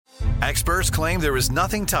Experts claim there is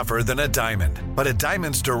nothing tougher than a diamond. But at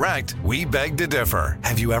Diamonds Direct, we beg to differ.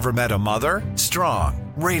 Have you ever met a mother?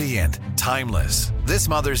 Strong, radiant, timeless. This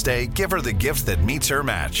Mother's Day, give her the gift that meets her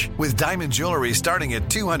match. With diamond jewelry starting at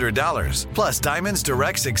 $200. Plus Diamonds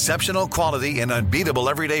Direct's exceptional quality and unbeatable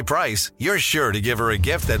everyday price, you're sure to give her a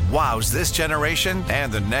gift that wows this generation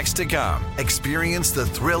and the next to come. Experience the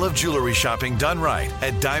thrill of jewelry shopping done right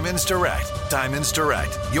at Diamonds Direct. Diamonds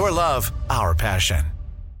Direct. Your love, our passion.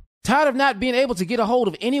 Tired of not being able to get a hold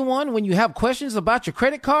of anyone when you have questions about your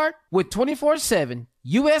credit card? With 24/7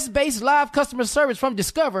 U.S.-based live customer service from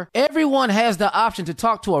Discover, everyone has the option to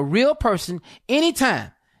talk to a real person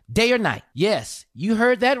anytime, day or night. Yes, you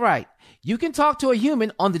heard that right. You can talk to a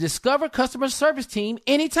human on the Discover customer service team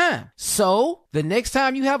anytime. So, the next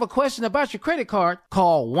time you have a question about your credit card,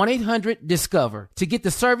 call 1-800-DISCOVER to get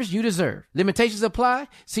the service you deserve. Limitations apply.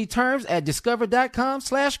 See terms at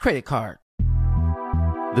discover.com/creditcard.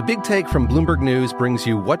 The Big Take from Bloomberg News brings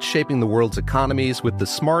you what's shaping the world's economies with the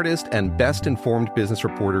smartest and best-informed business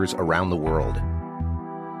reporters around the world.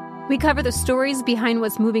 We cover the stories behind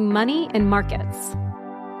what's moving money and markets,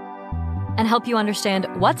 and help you understand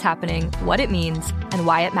what's happening, what it means, and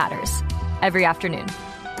why it matters every afternoon.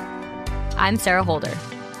 I'm Sarah Holder.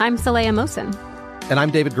 I'm Saleha Mohsin. And I'm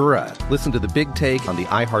David Gura. Listen to The Big Take on the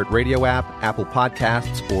iHeartRadio app, Apple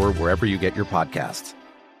Podcasts, or wherever you get your podcasts.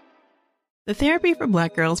 The Therapy for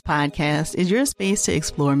Black Girls podcast is your space to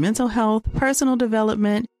explore mental health, personal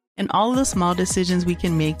development, and all of the small decisions we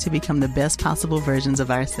can make to become the best possible versions of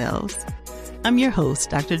ourselves. I'm your host,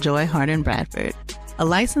 Dr. Joy Harden Bradford, a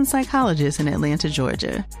licensed psychologist in Atlanta,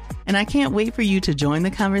 Georgia, and I can't wait for you to join the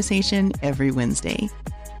conversation every Wednesday.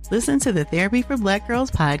 Listen to the Therapy for Black Girls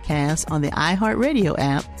podcast on the iHeartRadio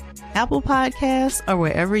app, Apple Podcasts, or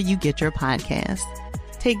wherever you get your podcasts.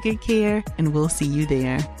 Take good care, and we'll see you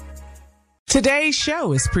there. Today's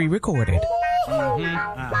show is pre-recorded. Y'all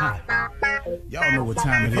know what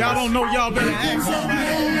time it is. Y'all don't know, y'all better ask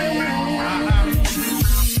somebody.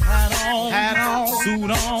 Hat on,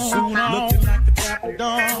 suit on, looking like the Dapper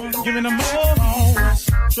Dawn, giving them all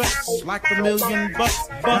dressed like $1 million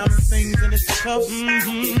bucks, things in its cuffs.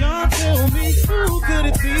 Y'all tell me who could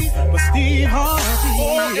it be but Steve Harvey?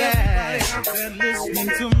 Oh yeah, out there listening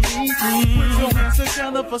to me. Put your hands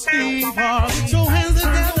together for Steve Harvey. Put your hands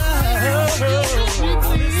together.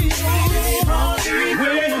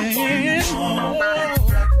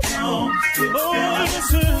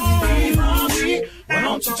 Why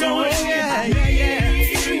don't you join? Yeah.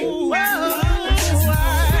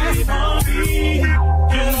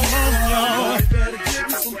 Get on, y'all. Better give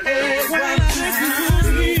me some eggs while I listen to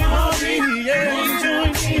Steve Harvey. Yeah,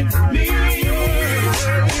 join me.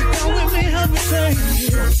 Come with me, help me say.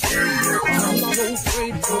 I'm so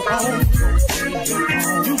grateful.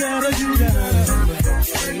 You gotta turn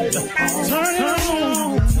it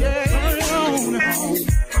on, yeah, turn it on.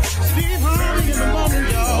 Steve Harvey in the morning,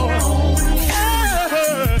 y'all.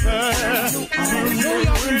 Know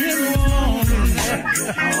y'all can hear me on.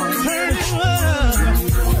 Turn it up.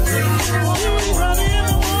 Steve Harvey in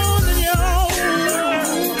the morning, y'all.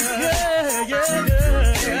 Yeah.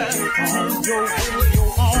 Turn your radio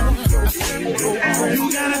on. You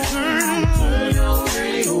gotta turn your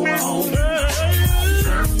radio on.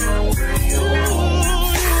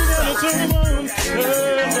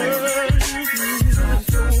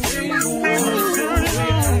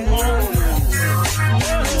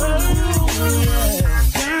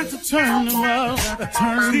 Turn them up,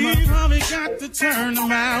 Steve Harvey got to turn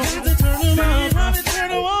them out. Steve Harvey turn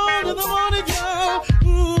them on to the morning, y'all.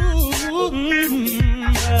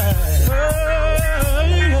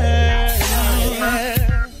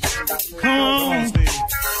 Come on, Steve.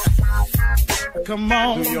 Come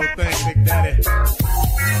on. Do your thing, Big Daddy.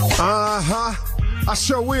 I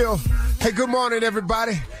sure will. Hey, good morning,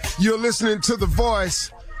 everybody. You're listening to The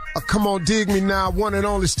Voice. Come on, dig me now. One and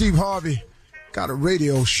only Steve Harvey. Got a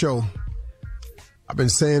radio show. I've been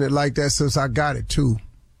saying it like that since I got it, too.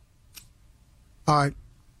 All right,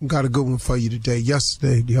 got a good one for you today.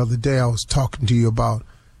 The other day, I was talking to you about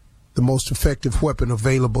the most effective weapon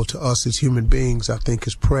available to us as human beings, I think,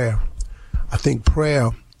 is prayer. I think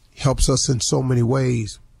prayer helps us in so many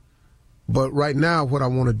ways. But right now, what I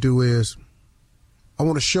want to do is I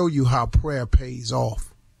want to show you how prayer pays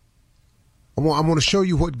off. I want to show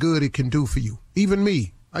you what good it can do for you. Even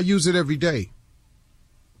me, I use it every day.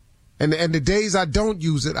 And the days I don't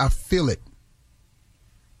use it, I feel it.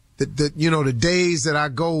 The days that I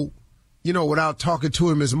go, without talking to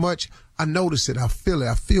him as much, I notice it. I feel it.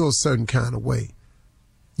 I feel a certain kind of way.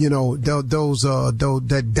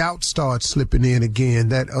 That doubt starts slipping in again.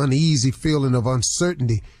 That uneasy feeling of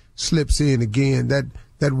uncertainty slips in again. That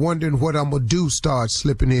that wondering what I'm going to do starts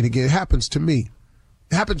slipping in again. It happens to me.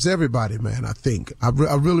 It happens to everybody, man, I think. I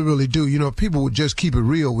really, really do. You know, if people would just keep it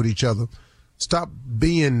real with each other, stop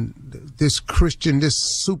being this Christian, this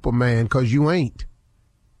Superman, because you ain't.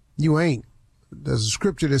 You ain't. There's a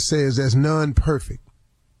scripture that says there's none perfect.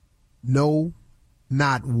 No,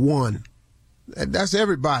 not one. That's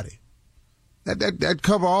everybody. That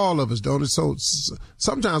cover all of us, don't it? So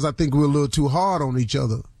sometimes I think we're a little too hard on each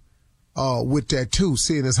other with that too,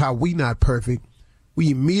 seeing as how we not perfect.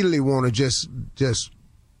 We immediately want to just,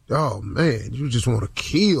 oh man, you just want to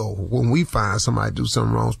kill when we find somebody do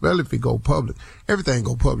something wrong, especially if it go public. Everything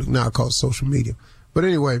go public now called social media. But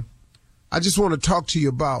anyway, I just want to talk to you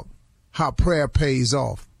about how prayer pays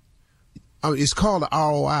off. It's called the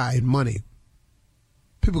ROI in money.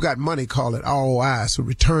 People got money, call it ROI, so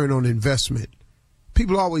return on investment.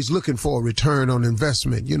 People are always looking for a return on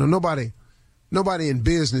investment. You know, nobody in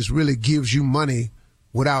business really gives you money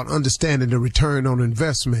without understanding the return on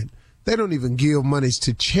investment. They don't even give monies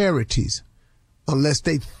to charities unless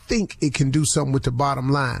they think it can do something with the bottom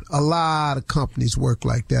line. A lot of companies work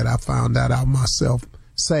like that. I found that out myself.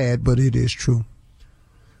 Sad, but it is true.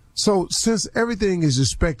 So since everything is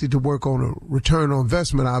expected to work on a return on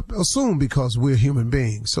investment, I assume because we're human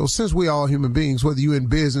beings. So since we're all human beings, whether you're in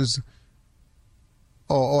business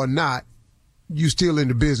or not, you're still in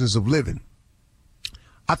the business of living.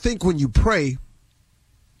 I think when you pray,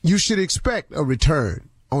 you should expect a return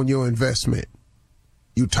on your investment.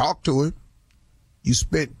 You talk to him. You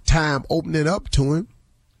spent time opening up to him.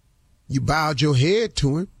 You bowed your head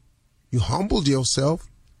to him. You humbled yourself.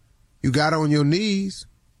 You got on your knees.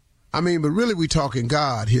 I mean, but really we talking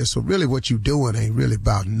God here. So really what you doing ain't really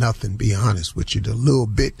about nothing, be honest with you. The little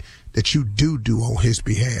bit that you do on his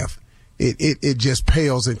behalf, it just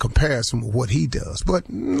pales in comparison with what he does. But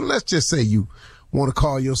let's just say you want to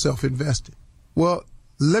call yourself invested. Well,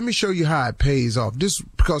 let me show you how it pays off.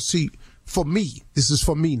 Because see, for me, this is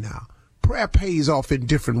for me now. Prayer pays off in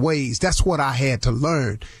different ways. That's what I had to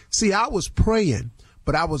learn. See, I was praying,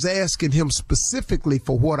 but I was asking him specifically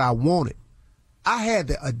for what I wanted. I had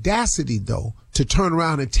the audacity, though, to turn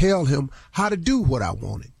around and tell him how to do what I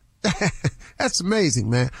wanted. That's amazing,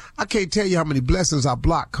 man. I can't tell you how many blessings I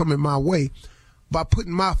blocked coming my way by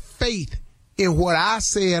putting my faith in what I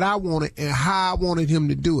said I wanted and how I wanted him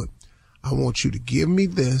to do it. I want you to give me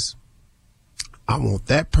this. I want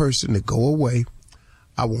that person to go away.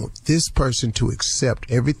 I want this person to accept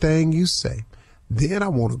everything you say. Then I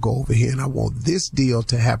want to go over here and I want this deal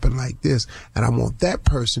to happen like this. And I want that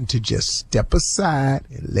person to just step aside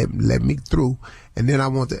and let me through. And then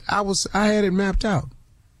I had it mapped out.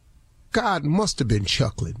 God must have been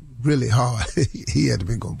chuckling really hard. He had to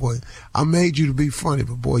be going, boy, I made you to be funny,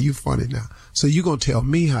 but boy, you funny now. So you're going to tell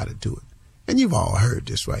me how to do it. And you've all heard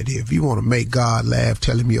this right here. If you want to make God laugh,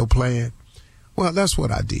 tell him your plan. Well, that's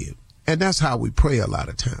what I did. And that's how we pray a lot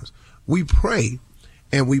of times. We pray.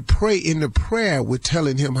 And we pray in the prayer, we're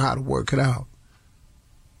telling him how to work it out.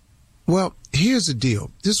 Well, here's the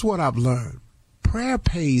deal. This is what I've learned. Prayer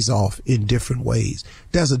pays off in different ways.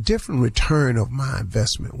 There's a different return of my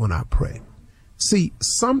investment when I pray. See,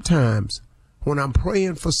 sometimes when I'm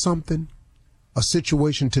praying for something, a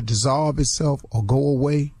situation to dissolve itself or go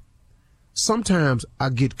away, sometimes I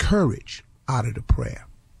get courage out of the prayer.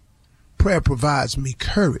 Prayer provides me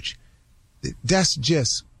courage. That's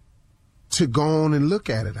just to go on and look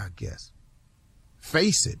at it, I guess.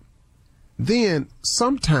 Face it. Then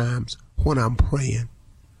sometimes when I'm praying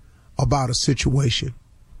about a situation,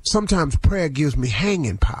 sometimes prayer gives me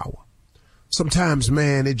hanging power. Sometimes,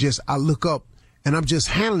 man, I look up and I'm just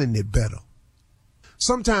handling it better.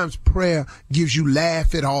 Sometimes prayer gives you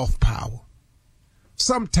laugh it off power.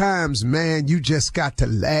 Sometimes, man, you just got to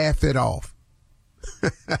laugh it off.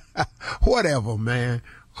 Whatever, man.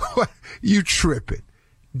 You tripping.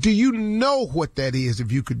 Do you know what that is if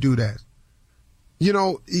you could do that? You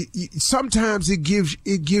know, sometimes it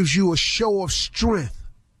gives you a show of strength,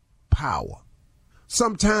 power.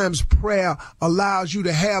 Sometimes prayer allows you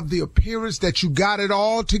to have the appearance that you got it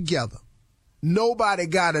all together. Nobody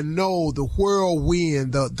got to know the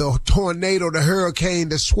whirlwind, the tornado, the hurricane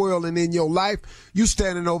that's swirling in your life. You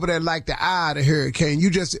standing over there like the eye of the hurricane.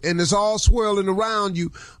 And it's all swirling around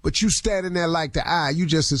you, but you standing there like the eye. You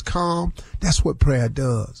just as calm. That's what prayer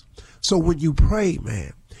does. So when you pray,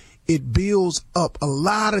 man, it builds up a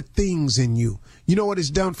lot of things in you. You know what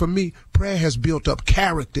it's done for me? Prayer has built up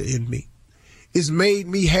character in me. It's made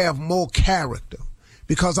me have more character.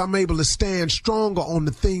 Because I'm able to stand stronger on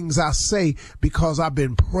the things I say because I've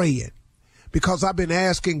been praying. Because I've been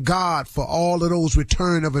asking God for all of those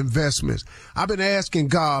return of investments. I've been asking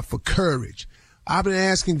God for courage. I've been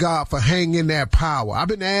asking God for hang in that power. I've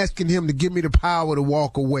been asking him to give me the power to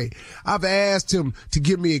walk away. I've asked him to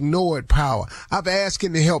give me ignored power. I've asked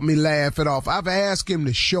him to help me laugh it off. I've asked him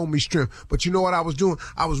to show me strength. But you know what I was doing?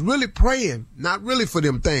 I was really praying, not really for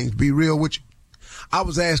them things, be real with you. I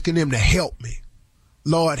was asking him to help me.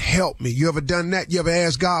 Lord, help me. You ever done that? You ever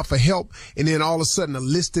asked God for help and then all of a sudden a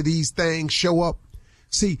list of these things show up?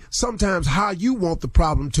 See, sometimes how you want the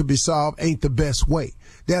problem to be solved ain't the best way.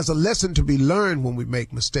 There's a lesson to be learned when we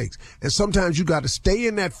make mistakes. And sometimes you got to stay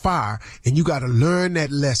in that fire and you got to learn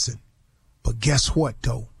that lesson. But guess what,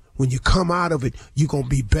 though? When you come out of it, you're going to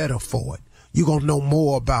be better for it. You're going to know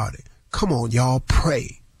more about it. Come on, y'all,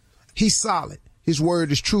 pray. He's solid. His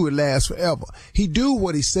word is true. It lasts forever. He do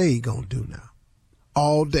what he say he going to do now.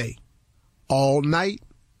 All day, all night,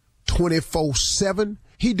 24/7.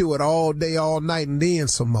 He do it all day, all night, and then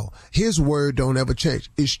some more. His word don't ever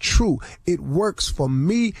change. It's true. It works for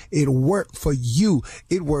me. It worked for you.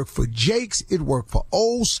 It worked for Jakes. It worked for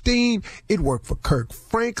Osteen. It worked for Kirk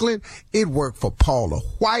Franklin. It worked for Paula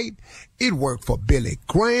White. It worked for Billy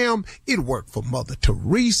Graham. It worked for Mother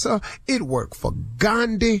Teresa. It worked for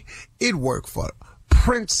Gandhi. It worked for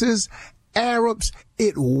princes, Arabs.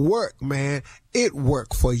 It worked, man. It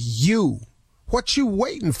worked for you. What you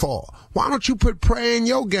waiting for? Why don't you put prayer in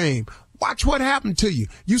your game? Watch what happened to you.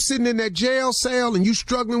 You sitting in that jail cell and you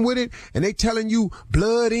struggling with it and they telling you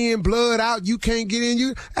blood in, blood out, you can't get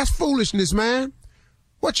in. That's foolishness, man.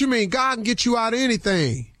 What you mean? God can get you out of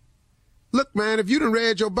anything. Look, man, if you done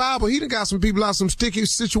read your Bible, he done got some people out some sticky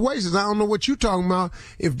situations. I don't know what you talking about.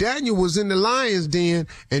 If Daniel was in the lion's den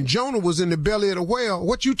and Jonah was in the belly of the whale,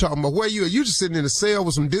 what you talking about? Where you just sitting in a cell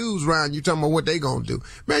with some dudes around you talking about what they gonna do.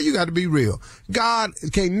 Man, you got to be real. God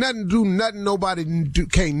can't nothing do nothing.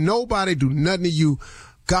 Can't nobody do nothing to you.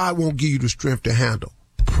 God won't give you the strength to handle.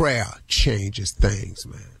 Prayer changes things,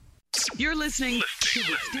 man. You're listening to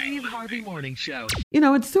the Steve Harvey Morning Show. You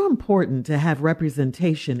know, it's so important to have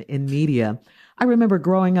representation in media. I remember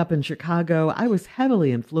growing up in Chicago, I was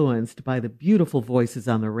heavily influenced by the beautiful voices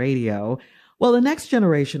on the radio. Well, the next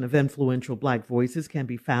generation of influential Black voices can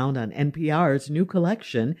be found on NPR's new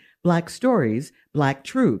collection, Black Stories, Black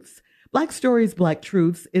Truths. Black Stories, Black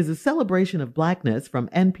Truths is a celebration of Blackness from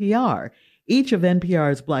NPR. Each of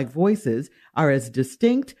NPR's Black voices are as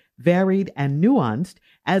distinct, varied, and nuanced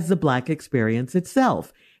as the Black experience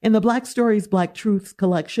itself. In the Black Stories, Black Truths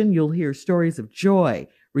collection, you'll hear stories of joy,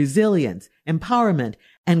 resilience, empowerment,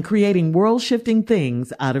 and creating world-shifting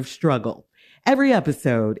things out of struggle. Every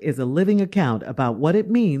episode is a living account about what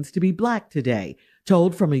it means to be Black today,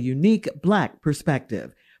 told from a unique Black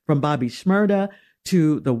perspective. From Bobby Shmurda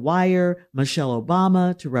to The Wire, Michelle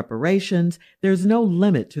Obama to reparations, there's no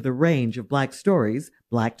limit to the range of Black stories,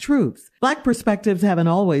 Black truths. Black perspectives haven't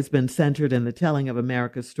always been centered in the telling of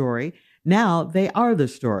America's story. Now they are the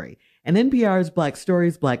story. In NPR's Black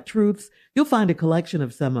Stories, Black Truths, you'll find a collection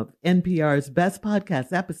of some of NPR's best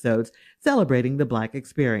podcast episodes celebrating the Black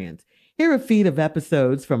experience. Hear a feed of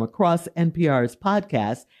episodes from across NPR's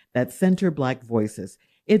podcasts that center Black voices.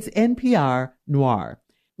 It's NPR Noir.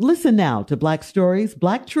 Listen now to Black Stories,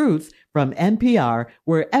 Black Truths from NPR,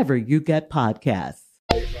 wherever you get podcasts.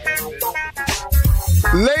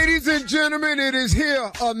 Ladies and gentlemen, it is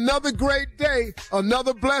here. Another great day,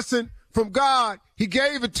 another blessing from God. He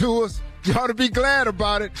gave it to us. You ought to be glad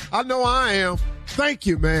about it. I know I am. Thank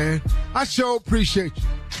you, man. I sure appreciate you.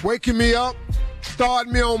 Waking me up,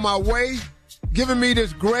 starting me on my way, giving me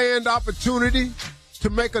this grand opportunity to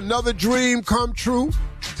make another dream come true,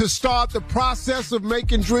 to start the process of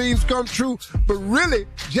making dreams come true, but really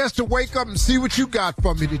just to wake up and see what you got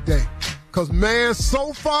for me today. Because, man,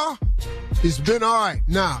 so far, it's been all right.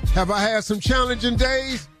 Now, have I had some challenging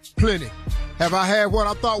days? Plenty. Have I had what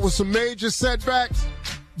I thought was some major setbacks?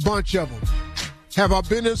 Bunch of them. Have I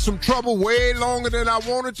been in some trouble way longer than I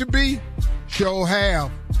wanted to be? Sure have.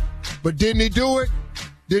 But didn't he do it?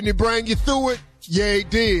 Didn't he bring you through it? Yeah, he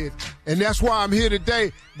did. And that's why I'm here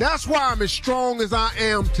today. That's why I'm as strong as I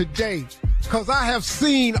am today. Because I have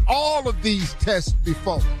seen all of these tests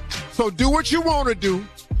before. So do what you want to do.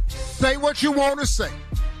 Say what you want to say.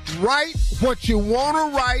 Write what you want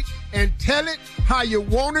to write and tell it how you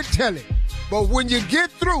want to tell it. But when you get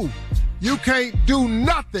through, you can't do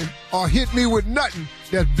nothing or hit me with nothing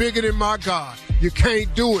that's bigger than my God. You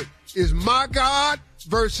can't do it. It's my God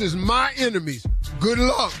versus my enemies. Good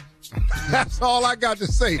luck. That's all I got to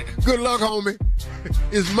say. Good luck, homie.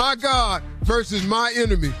 It's my God versus my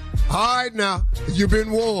enemy. All right, now, you've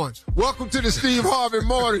been warned. Welcome to the Steve Harvey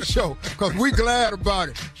Morning Show, because we glad about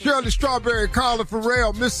it. Shirley Strawberry, Carla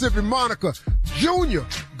Farrell, Mississippi Monica, Junior,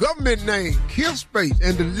 government name, Kier Space,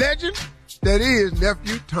 and the legend that is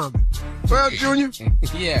Nephew Tommy. Well, Junior.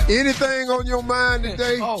 Yeah. Anything on your mind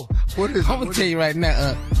today? Oh, what is? I'm gonna tell you right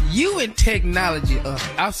now. You in technology.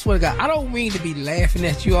 I swear to God, I don't mean to be laughing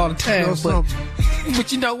at you all the time, but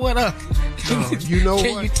you know what? You know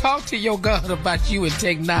Can what? you talk to your God about you in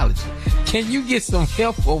technology? Can you get some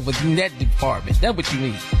help over in that department? That's what you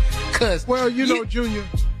need. Cause well, you know, Junior.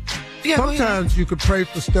 Yeah, sometimes you could pray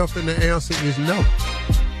for stuff and the answer is no.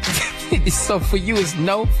 So for you, it's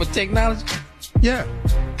no for technology? Yeah,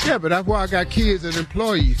 but that's why I got kids and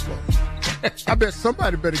employees for. I bet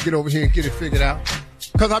somebody better get over here and get it figured out.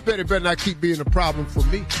 Because I bet it better not keep being a problem for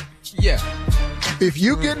me. Yeah. If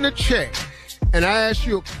you getting a check and I ask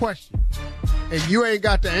you a question and you ain't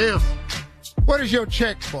got the answer, what is your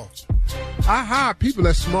check for? I hire people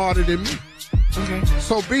that's smarter than me. Okay.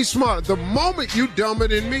 So be smart. The moment you dumber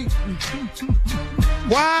than me,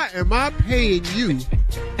 why am I paying you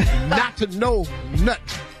not to know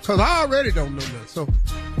nothing? Because I already don't know nothing. So,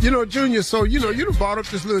 Junior, you done brought up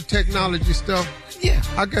this little technology stuff. Yeah.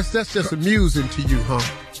 I guess that's just amusing to you, huh?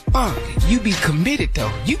 You be committed,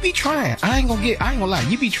 though. You be trying. I ain't gonna lie.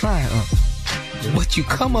 You be trying, but you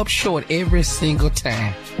come up short every single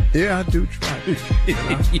time. Yeah, I do try.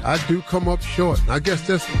 I do come up short. I guess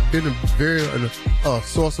that's been a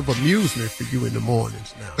source of amusement for you in the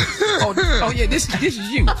mornings now. oh yeah, this is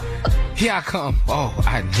you. Here I come. Oh,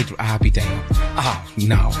 I'll be damned. Oh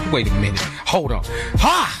no, wait a minute. Hold on.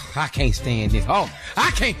 I can't stand this. Oh,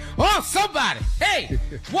 I can't. Oh, somebody. Hey,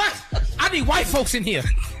 what? I need white folks in here.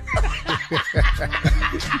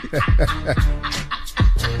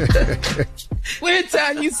 Every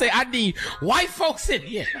time you say I need white folks in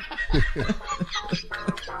here.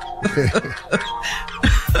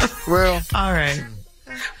 Well, all right.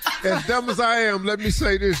 As dumb as I am, let me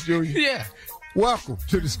say this, Junior. Yeah. Welcome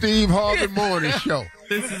to the Steve Harvey Morning Show.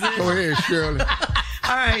 This is it. Go ahead, Shirley.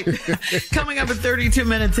 All right. Coming up at 32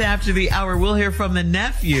 minutes after the hour, we'll hear from the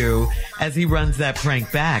nephew as he runs that prank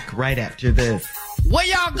back right after this. Where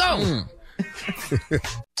y'all go?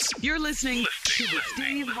 You're listening to the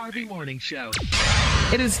Steve Harvey Morning Show.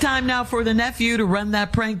 It is time now for the nephew to run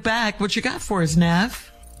that prank back. What you got for us, Neff?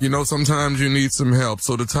 Sometimes you need some help.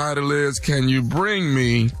 So the title is, can you bring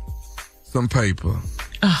me some paper?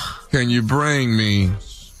 Can you bring me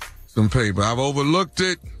some paper? I've overlooked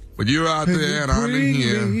it, but you're out there and I'm in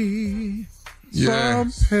here.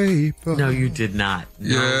 Some paper. No, you did not.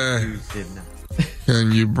 Yeah. No, you did not.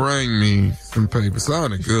 Can you bring me some paper?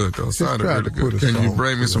 Sounded good, though. Sounded really good. Can you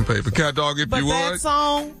bring me some paper? Cat Dog, if you would. That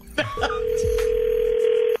song.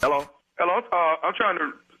 Hello? I'm trying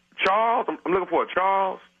to... Charles? I'm looking for a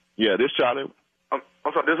Charles. Yeah, this Charlie. I'm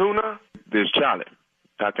sorry, this who now? This Charlie.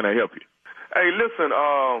 How can I help you? Hey, listen,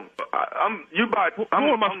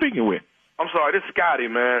 Who am I speaking with? I'm sorry, this Scotty,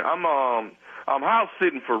 man. I'm house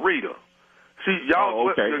sitting for Rita.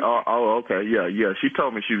 Okay. Okay. Yeah. She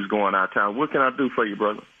told me she was going out of town. What can I do for you,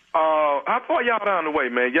 brother? How far y'all down the way,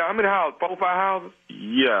 man? Y'all, how many houses? 4 or 5 houses?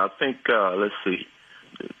 Yeah, I think, let's see.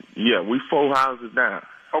 Yeah, we 4 houses down.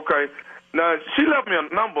 Okay. Now, she left me a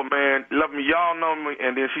number, man. Left me y'all number,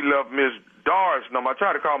 and then she left Miss Dherbs number. I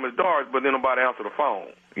tried to call Miss Dherbs, but then nobody answered the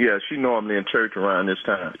phone. Yeah, she normally in church around this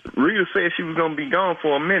time. Rita said she was going to be gone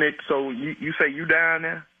for a minute, so you say you down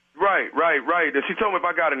there? Right. And she told me if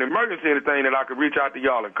I got an emergency or anything that I could reach out to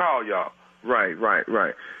y'all and call y'all. Right.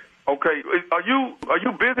 Okay. Are you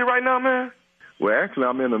busy right now, man? Well, actually,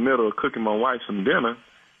 I'm in the middle of cooking my wife some dinner,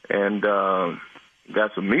 and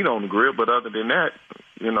got some meat on the grill. But other than that,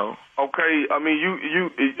 Okay. I mean,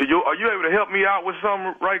 are you able to help me out with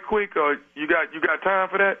something right quick, or you got time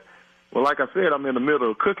for that? Well, like I said, I'm in the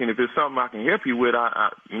middle of cooking. If it's something I can help you with,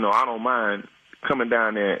 I don't mind coming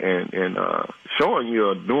down there and showing you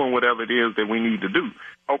or doing whatever it is that we need to do.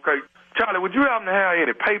 Okay. Charlie, would you happen to have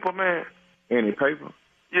any paper, man? Any paper?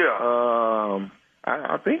 Yeah.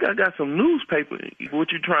 I think I got some newspaper.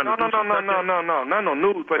 What you trying to do? No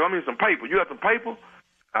newspaper. I mean some paper. You got some paper?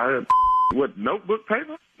 What, notebook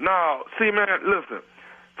paper? No. See, man, listen.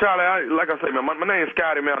 Charlie, like I say, man, my name's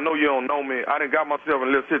Scotty, man. I know you don't know me. I done got myself in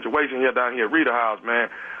a little situation here down here at Rita House, man.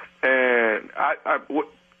 And I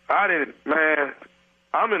didn't, man,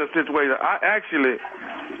 I'm in a situation. I actually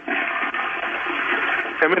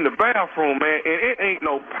am in the bathroom, man, and it ain't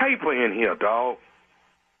no paper in here, dog.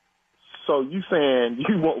 So you saying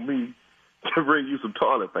you want me to bring you some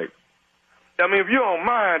toilet paper? I mean, if you don't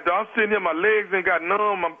mind, dog, I'm sitting here, my legs ain't got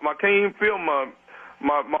numb. I can't even feel my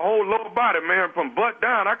whole lower body, man, from butt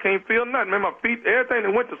down. I can't feel nothing, man. My feet, everything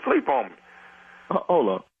that went to sleep on me. Hold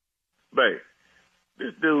on. Babe,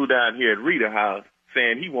 this dude down here at Rita House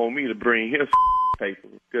saying he want me to bring his paper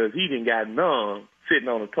because he done got numb sitting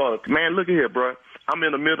on the toilet. Man, look at here, bro. I'm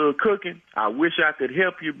in the middle of cooking. I wish I could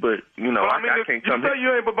help you, but, I can't come here. You say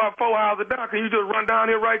you ain't about 4 houses down. Can you just run down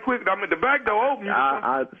here right quick? I mean, the back door open.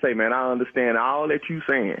 I say, man, I understand all that you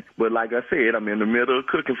saying. But like I said, I'm in the middle of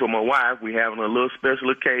cooking for my wife. We having a little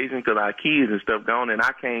special occasion because our kids and stuff gone, and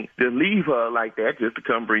I can't just leave her like that just to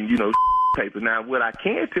come bring, paper. Now, what I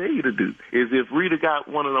can tell you to do is if Rita got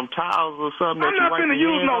one of them towels or something I'm not going to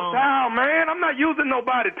use no towel, man. I'm not using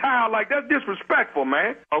nobody's towel like that's disrespectful,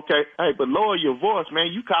 man. Okay, hey, but lower your voice,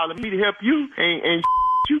 man. You calling me to help you and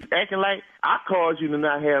you acting like I called you to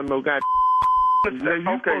not have no goddamn.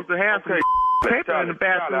 You're supposed to have some paper in the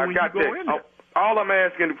bathroom when you go in there. All I'm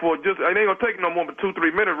asking for, it ain't going to take no more than 2-3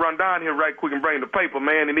 minutes. Run down here right quick and bring the paper,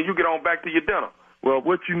 man, and then you get on back to your dinner. Well,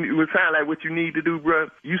 it sound like what you need to do, bro.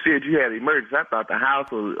 You said you had an emergency. I thought the house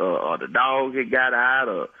or the dog had got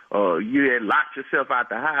out or you had locked yourself out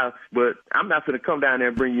the house. But I'm not going to come down there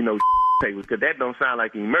and bring you no papers because that don't sound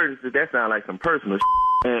like an emergency. That sounds like some personal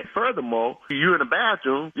And furthermore, you're in the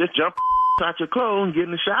bathroom, just jump out your clothes and get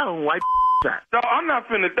in the shower and wipe out. No, I'm not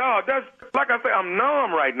finna, dog. That's like I say, I'm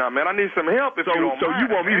numb right now, man. I need some help if you don't mind. So you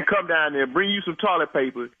want me to come down there and bring you some toilet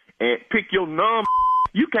paper and pick your numb?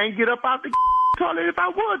 You can't get up out the toilet if I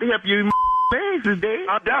wanted to help you. Legs is dead.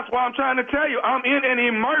 That's why I'm trying to tell you. I'm in an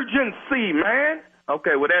emergency, man.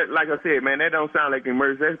 Okay, well, that, like I said, man, that don't sound like an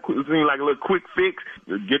emergency. That seems like a little quick fix.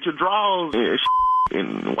 Get your drawers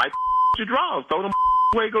and wipe your drawers. Throw them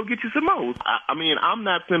away, go get you some more. I mean, I'm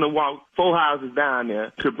not finna walk 4 houses down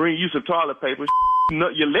there to bring you some toilet paper.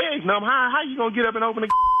 Your legs numb. How you gonna get up and open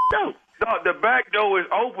the door? The back door is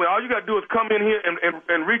open. All you got to do is come in here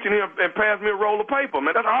and reach in here and pass me a roll of paper,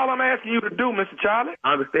 man. That's all I'm asking you to do, Mr. Charlie.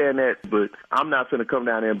 I understand that, but I'm not finna come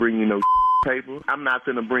down there and bring you no paper. I'm not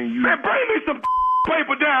finna bring you... Man, bring me some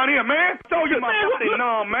paper down here, man. Show you my body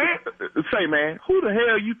numb, man. Say, man, who the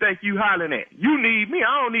hell you think you hollering at? You need me.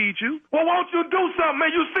 I don't need you. Well, won't you do something,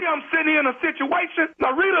 man? You see I'm sitting here in a situation.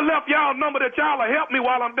 Now, Rita left y'all number that y'all will help me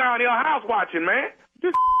while I'm down here house watching, man.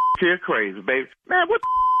 This here crazy, baby. Man, what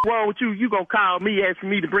wrong with you? You gonna call me asking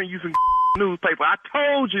me to bring you some newspaper? I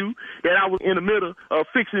told you that I was in the middle of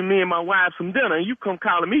fixing me and my wife some dinner, and you come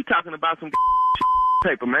calling me talking about some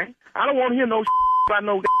paper, man. I don't want to hear no about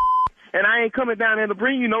no and I ain't coming down there to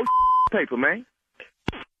bring you no paper, man.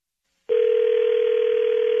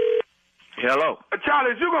 Hello.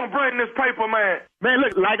 Charlie, you gonna bring this paper, man? Man,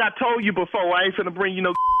 look, like I told you before, I ain't finna bring you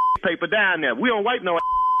no paper down there. We don't wipe no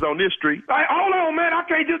on this street. Hey, hold on, man. You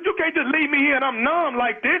can't just leave me here and I'm numb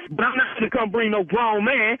like this. But I'm not gonna come bring no grown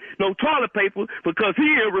man no toilet paper because he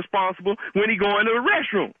irresponsible when he go into the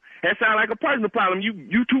restroom. That sounds like a personal problem.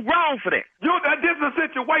 You too wrong for that. This is a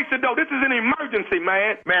situation, though. This is an emergency,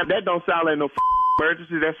 man. Man, that don't sound like no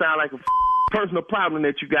emergency. That sound like a personal problem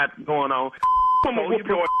that you got going on. I'm gonna whoop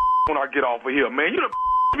your when I get off of here, man. You done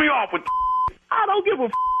me off with I don't give a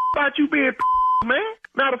about you being man.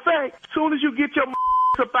 Matter of fact, as soon as you get your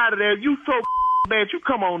up out of there, you so bad, you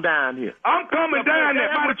come on down here. I'm coming down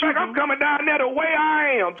there. Matter of fact, I'm coming down there the way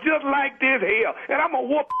I am, just like this here. And I'm going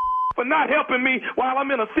to whoop for not helping me while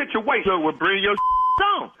I'm in a situation. So we'll bring your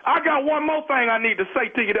on. I got one more thing I need to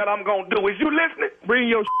say to you that I'm going to do. Is you listening? Bring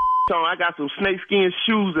your on. I got some snakeskin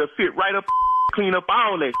shoes that fit right up, clean up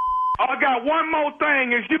all that. I got one more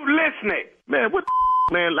thing. Is you listening? Man, what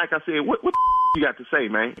man, like I said, what you got to say,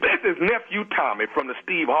 man? This is Nephew Tommy from the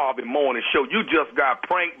Steve Harvey Morning Show. You just got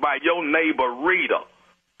pranked by your neighbor, Rita.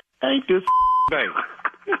 Ain't this thing?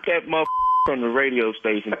 Get that motherfucker from the radio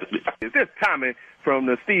station. Is this Tommy from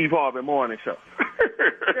the Steve Harvey Morning Show?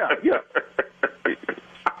 Yeah.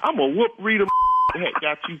 I'm going to whoop Rita.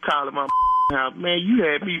 Got you calling my house. Man, you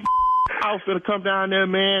had me. I was going to come down there,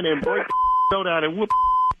 man, and break go down and whoop.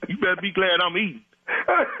 You better be glad I'm eating.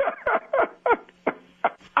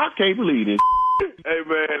 I can't believe this. Hey,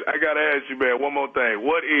 man, I got to ask you, man, one more thing.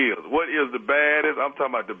 What is the baddest, I'm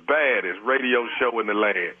talking about the baddest radio show in the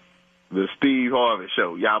land? The Steve Harvey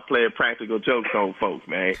Show. Y'all playing practical jokes on folks,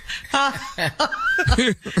 man.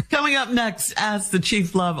 Coming up next, ask the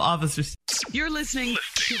Chief Love Officer. You're listening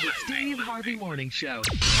to the Steve Harvey Morning Show.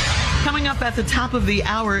 Coming up at the top of the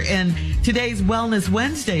hour in today's Wellness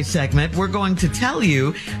Wednesday segment, we're going to tell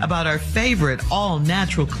you about our favorite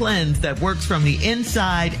all-natural cleanse that works from the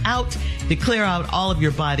inside out to clear out all of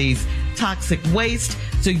your body's toxic waste.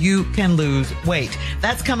 so you can lose weight.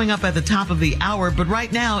 That's coming up at the top of the hour, but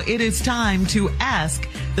right now it is time to ask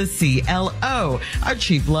the CLO. Our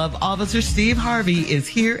Chief Love Officer, Steve Harvey, is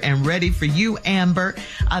here and ready for you, Amber,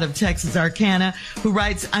 out of Texas Arcana, who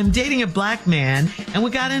writes, I'm dating a black man, and we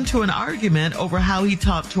got into an argument over how he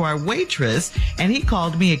talked to our waitress, and he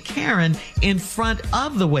called me a Karen in front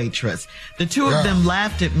of the waitress. The two of them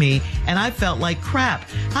laughed at me, and I felt like crap.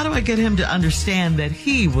 How do I get him to understand that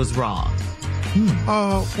he was wrong?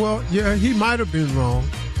 Well, yeah, he might have been wrong,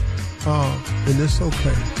 and it's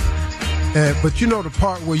okay. But you know the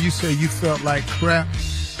part where you say you felt like crap,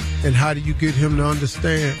 and how do you get him to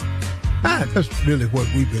understand? That's really what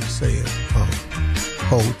we've been saying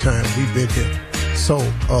whole time we've been here. So,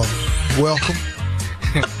 welcome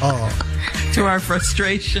to our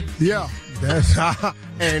frustration. Yeah, that's how.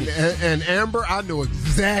 And Amber, I know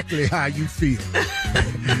exactly how you feel.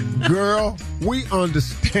 Girl, we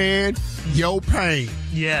understand your pain.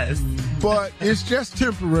 Yes. But it's just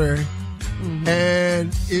temporary. Mm-hmm.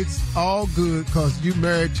 And it's all good because you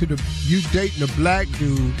dating a black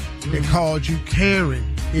dude that called you Karen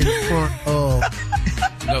in front of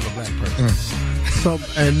another black person.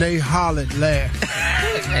 And they hollered, laughed.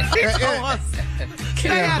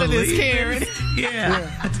 Get out of this, Karen.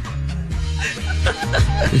 Yeah.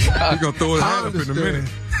 You're going to throw his hand up in a minute.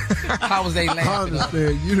 How was they laughing? I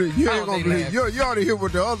understand. You ain't going to believe. You ought to hear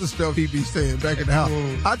what the other stuff he be saying back in the house.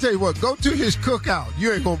 I tell you what, go to his cookout.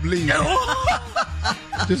 You ain't going to believe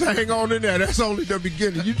it. Just hang on in there. That's only the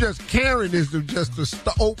beginning. You just Karen is just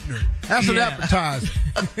the opener. That's an appetizer.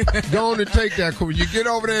 Go on and take that. When you get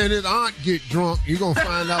over there and his aunt get drunk, you're going to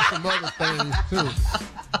find out some other things, too.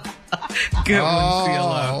 Good one,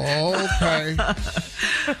 CLO. Oh, okay.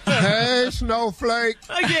 Hey, Snowflake.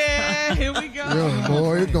 Yeah, here we go. Yeah,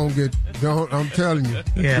 boy, it's going to get, I'm telling you.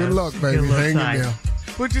 Yeah, good luck, baby. Hang in there.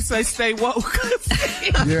 What'd you say, stay woke?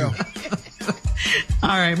 Yeah. All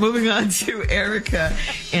right, moving on to Erica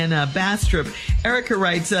in Bastrop. Erica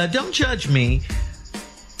writes, don't judge me,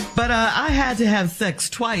 but I had to have sex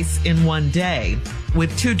twice in one day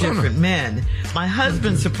with two different men. My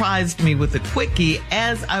husband surprised me with a quickie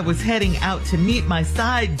as I was heading out to meet my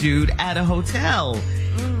side dude at a hotel.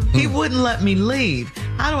 He wouldn't let me leave.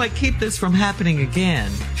 How do I keep this from happening again?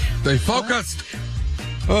 Stay focused.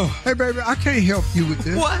 Oh, hey, baby, I can't help you with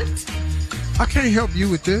this. What? I can't help you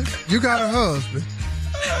with this. You got a husband.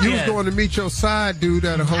 You was going to meet your side dude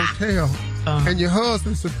at a hotel, and your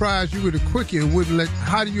husband surprised you with a quickie and wouldn't let.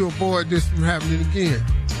 How do you avoid this from happening again?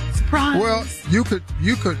 Surprise. Well, you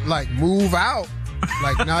could like move out,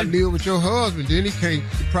 like not live with your husband. Then he can't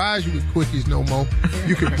surprise you with quickies no more.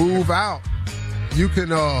 You can move out. You can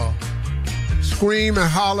scream and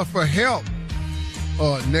holler for help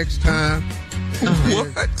next time.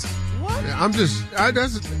 What? I'm just.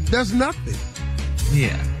 That's nothing.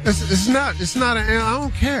 Yeah. It's not I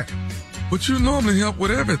don't care. But you normally help with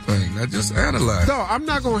everything. I just analyze. No, I'm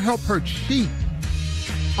not going to help her cheat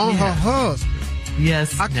on her husband.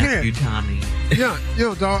 Yes, I can't. Tommy. Yeah,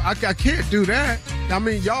 dog, I can't do that. I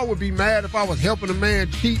mean, y'all would be mad if I was helping a man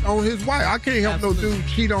cheat on his wife. I can't help no dude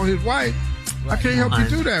cheat on his wife. Right. I can't help you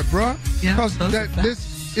do that, bro. Because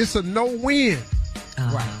it's a no-win.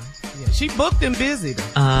 Right. Yeah, she booked and busy, though.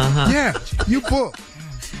 Yeah, you booked.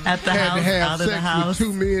 At the Had house, to have out of sex the house. with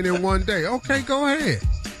two men in one day. Okay, go ahead.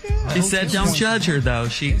 She said don't judge her, though.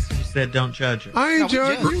 She said don't judge her. I ain't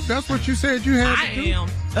judging you. That's what you said you had to do.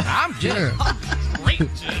 I'm judging. Great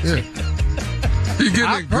judge. You're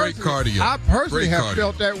getting a great cardio. I personally have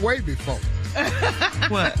felt that way before.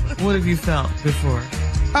 What have you felt before?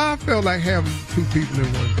 I felt like having two people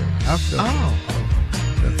in one day. I felt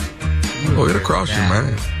it'll cross your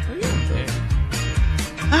mind.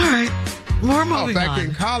 All right. More moving back on.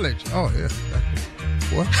 in college. Oh, yeah.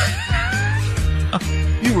 What?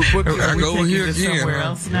 You were booking. I go over here again. Somewhere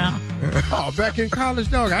else now. Oh, back in college,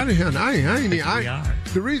 dog. I didn't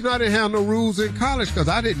have. The reason I didn't have no rules in college because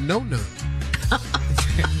I didn't know none.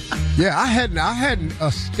 Yeah, I hadn't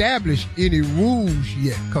established any rules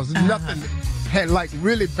yet because nothing had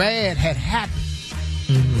really bad had happened.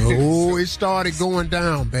 Oh, it started going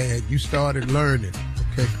down bad. You started learning.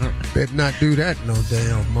 Okay, better not do that no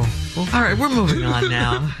damn more. All right, we're moving on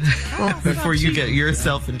now before you get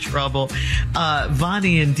yourself in trouble.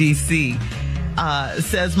 Vonnie in D.C.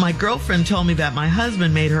 Says, my girlfriend told me that my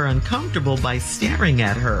husband made her uncomfortable by staring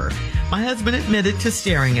at her. My husband admitted to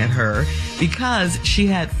staring at her because she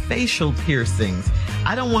had facial piercings.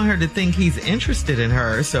 I don't want her to think he's interested in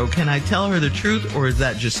her, so can I tell her the truth or is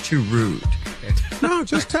that just too rude? No,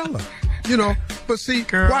 just tell her. But see,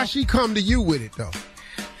 why she come to you with it, though?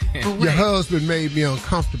 Your husband made me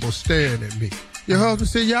uncomfortable staring at me. Your husband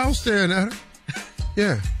said, y'all staring at her.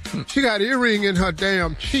 Yeah. She got an earring in her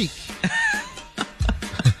damn cheek.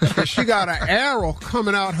 And she got an arrow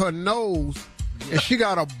coming out her nose. And she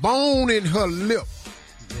got a bone in her lip.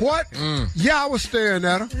 What? Yeah, I was staring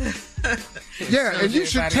at her. Yeah, and you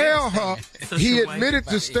should tell her he admitted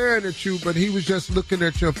to staring at you, but he was just looking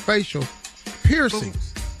at your facial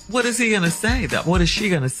piercings. What is he going to say, though? What is she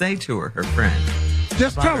going to say to her friend?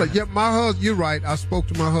 Just tell her. Yeah, my husband, you're right. I spoke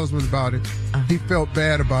to my husband about it. He felt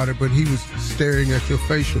bad about it, but he was staring at your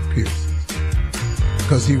facial piercing.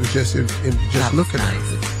 Because he was just looking at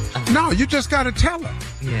it. No, you just got to tell her.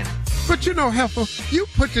 Yeah. But you know, Heifer, you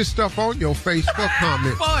put this stuff on your face for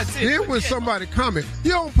comment. Then when somebody comment, you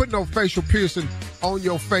don't put no facial piercing on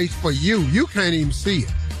your face for you. You can't even see it.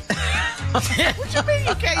 What you mean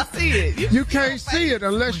you can't see it? You can't see it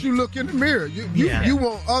unless you look in the mirror. You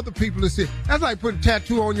want other people to see it. That's like putting a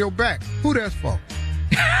tattoo on your back. Who that's for?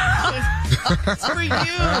 For you.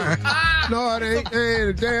 No, it ain't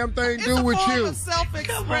a damn thing to do with you.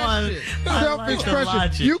 Self-expression.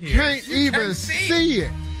 Self-expression. You can't even see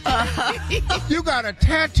it. You got a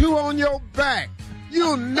tattoo on your back.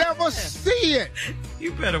 You'll never see it.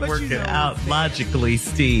 You better work it out logically,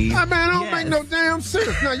 Steve. I mean, it don't make no damn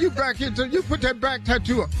sense. Now, you put that back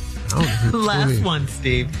tattoo up. Last one,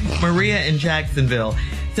 Steve. Maria in Jacksonville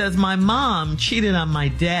says, my mom cheated on my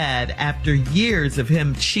dad after years of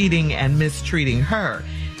him cheating and mistreating her.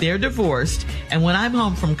 They're divorced, and when I'm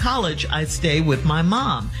home from college, I stay with my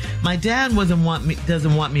mom. My dad doesn't want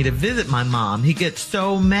me to visit my mom. He gets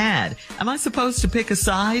so mad. Am I supposed to pick a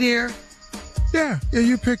side here? Yeah,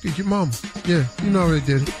 you picked it, your mama. Yeah, you know they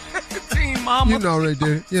did it. Team mama. You know they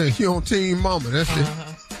did it. Yeah, you on team mama, that's it.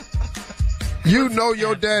 You know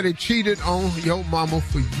your daddy cheated on your mama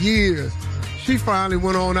for years. She finally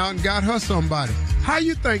went on out and got her somebody. How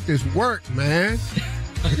you think this worked, man?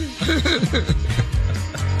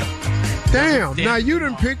 Damn, now you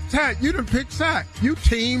done picked side. You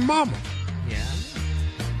team mama. Yeah.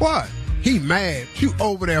 What? He mad. You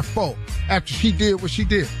over there for after she did what she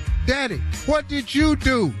did. Daddy, what did you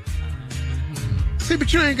do? See,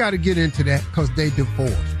 but you ain't got to get into that because they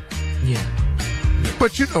divorced. Yeah.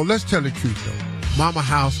 But let's tell the truth though. Mama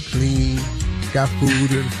house clean, got food in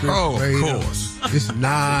the refrigerator. Oh, of course. It's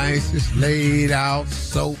nice. It's laid out.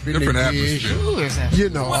 Soap in Different the dish. atmosphere.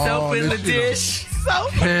 Soap in the dish.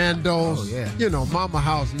 Soap. Candles. Oh, yeah. Mama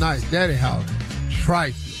house nice. Daddy house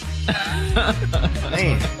trifling.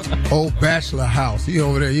 Man. Old bachelor house. He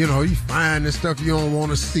over there, you find the stuff you don't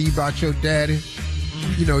want to see about your daddy.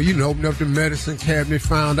 You open up the medicine cabinet,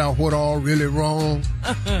 found out what all really wrong.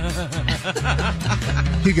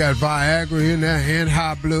 He got Viagra in there and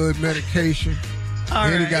high blood medication.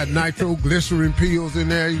 Then he got nitroglycerin pills in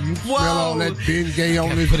there. You smell all that Bengay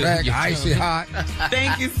on his back, icy hot.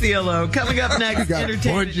 Thank you, CeeLo. Coming up next, he got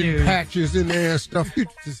bungee patches in there and stuff.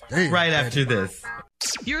 Right after this.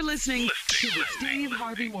 You're listening to the Steve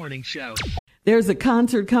Harvey Morning Show. There's a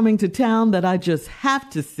concert coming to town that I just have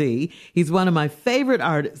to see. He's one of my favorite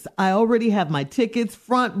artists. I already have my tickets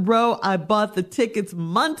front row. I bought the tickets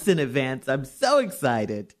months in advance. I'm so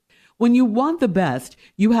excited. When you want the best,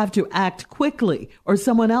 you have to act quickly or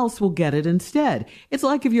someone else will get it instead. It's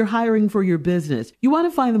like if you're hiring for your business. You want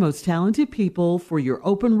to find the most talented people for your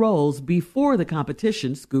open roles before the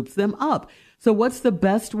competition scoops them up. So what's the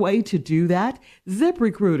best way to do that?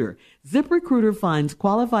 ZipRecruiter. ZipRecruiter finds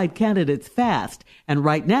qualified candidates fast. And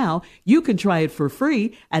right now, you can try it for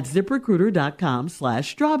free at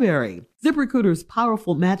ZipRecruiter.com/strawberry. ZipRecruiter's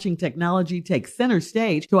powerful matching technology takes center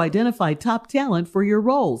stage to identify top talent for your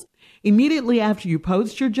roles. Immediately after you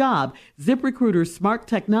post your job, ZipRecruiter's smart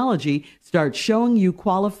technology starts showing you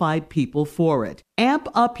qualified people for it. Amp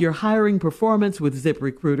up your hiring performance with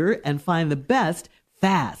ZipRecruiter and find the best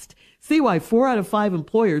fast. See why 4 out of 5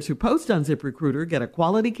 employers who post on ZipRecruiter get a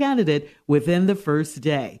quality candidate within the first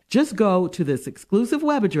day. Just go to this exclusive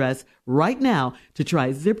web address right now to try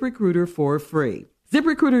ZipRecruiter for free.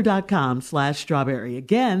 ZipRecruiter.com/strawberry.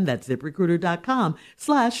 Again, that's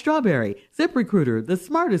ZipRecruiter.com/strawberry. ZipRecruiter, the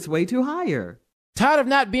smartest way to hire. Tired of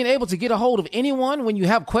not being able to get a hold of anyone when you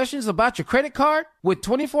have questions about your credit card? With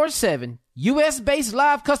 24/7 U.S.-based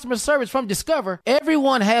live customer service from Discover,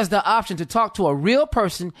 everyone has the option to talk to a real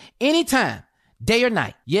person anytime, day or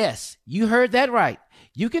night. Yes, you heard that right.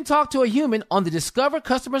 You can talk to a human on the Discover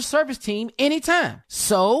customer service team anytime.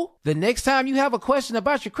 So, the next time you have a question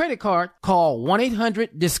about your credit card, call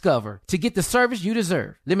 1-800-DISCOVER to get the service you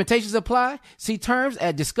deserve. Limitations apply. See terms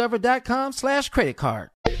at discover.com/creditcard.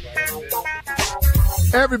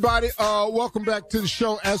 Everybody, welcome back to the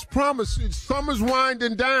show. As promised, summer's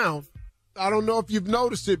winding down. I don't know if you've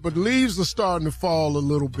noticed it, but leaves are starting to fall a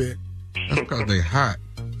little bit. That's because they're hot.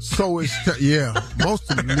 So it's, most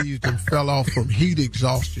of the leaves done fell off from heat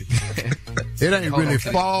exhaustion. It ain't really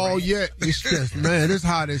fall yet. It's just, man, it's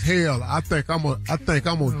hot as hell. I think I'm gonna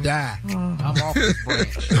die. I'm off this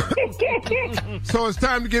branch. So it's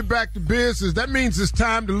time to get back to business. That means it's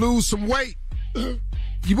time to lose some weight.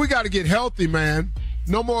 We got to get healthy, man.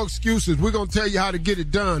 No more excuses. We're going to tell you how to get it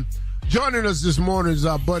done. Joining us this morning is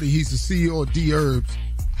our buddy. He's the CEO of Dherbs.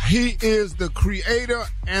 He is the creator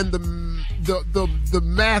and the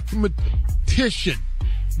mathematician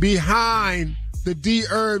behind the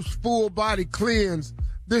Dherbs Full Body Cleanse.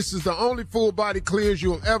 This is the only full body cleanse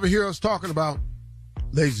you'll ever hear us talking about.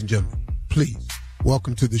 Ladies and gentlemen, please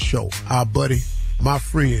welcome to the show our buddy, my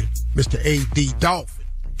friend, Mr. A.D. Dolphin.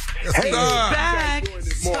 Hey, back.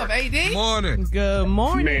 What's up, AD? Morning. Good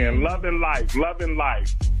morning. Man, loving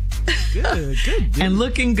life. Good. And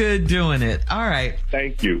looking good doing it. All right.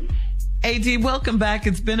 Thank you. AD, welcome back.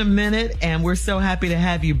 It's been a minute, and we're so happy to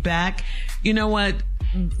have you back. You know what?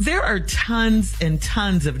 There are tons and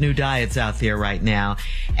tons of new diets out there right now,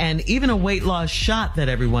 and even a weight loss shot that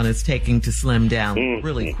everyone is taking to slim down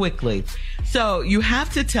really quickly. So you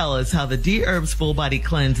have to tell us how the Dherbs Full Body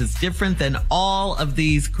Cleanse is different than all of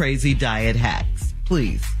these crazy diet hacks,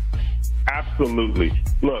 please. Absolutely.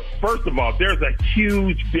 Look, first of all, there's a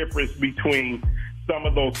huge difference between some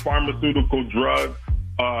of those pharmaceutical drugs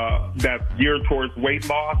that's geared towards weight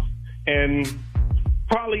loss, and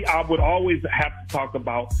probably I would always have to talk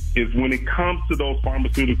about is when it comes to those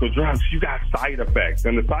pharmaceutical drugs, you got side effects.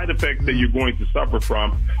 And the side effects that you're going to suffer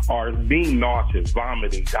from are being nauseous,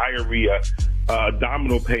 vomiting, diarrhea,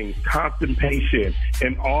 abdominal pain, constipation,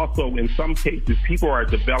 and also in some cases, people are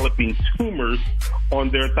developing tumors on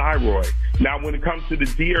their thyroid. Now, when it comes to the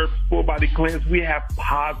Dherbs Full Body Cleanse, we have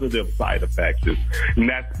positive side effects, and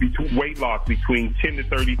that's weight loss between 10 to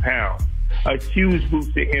 30 pounds. A huge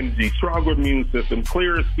boost in energy, stronger immune system,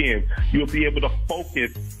 clearer skin. You'll be able to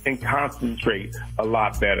focus and concentrate a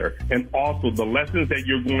lot better. And also, the lessons that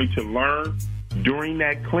you're going to learn during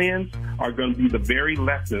that cleanse are going to be the very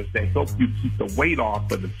lessons that help you keep the weight off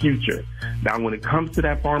for the future. Now, when it comes to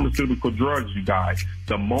that pharmaceutical drugs, you guys,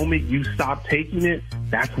 the moment you stop taking it,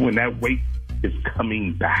 that's when that weight is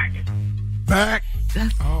coming back.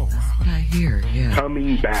 That's what I hear, yeah.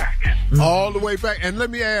 Coming back. All the way back. And let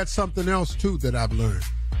me add something else, too, that I've learned.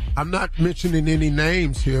 I'm not mentioning any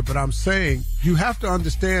names here, but I'm saying you have to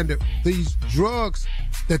understand that these drugs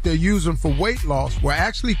that they're using for weight loss were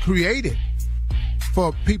actually created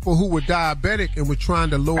for people who were diabetic and were trying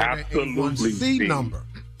to lower their A1C number.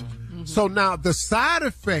 So now the side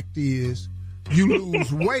effect is you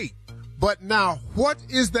lose weight. But now, what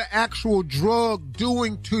is the actual drug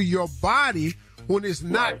doing to your body when it's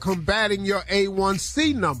not combating your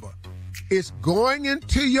A1C number? It's going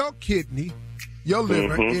into your kidney, your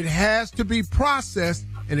liver. It has to be processed,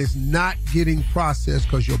 and it's not getting processed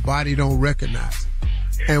because your body don't recognize it.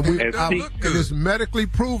 And it is medically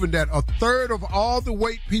proven that a third of all the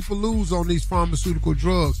weight people lose on these pharmaceutical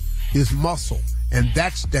drugs is muscle, and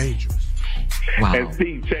that's dangerous. Wow. And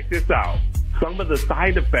see, check this out. Some of the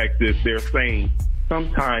side effects is they're saying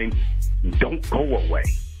sometimes don't go away.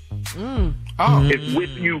 It's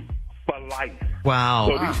with you for life. Wow.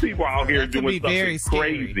 So these people out here doing something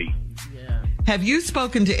crazy. Yeah. Have you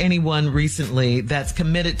spoken to anyone recently that's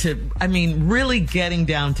committed to, really getting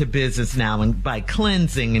down to business now and by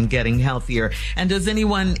cleansing and getting healthier? And does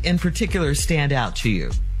anyone in particular stand out to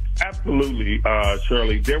you? Absolutely,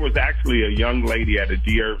 Shirley. There was actually a young lady at a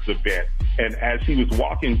Dherbs event, and as she was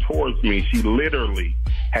walking towards me, she literally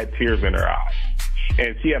had tears in her eyes.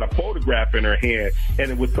 And she had a photograph in her hand,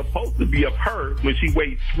 and it was supposed to be of her when she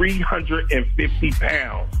weighed 350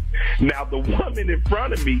 pounds. Now, the woman in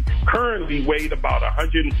front of me currently weighed about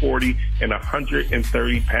 140 and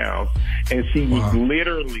 130 pounds, and she was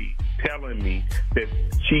literally telling me that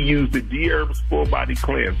she used the Dherbs Full Body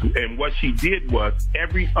Cleanse. And what she did was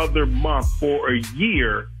every other month for a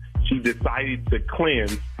year, she decided to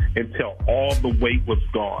cleanse until all the weight was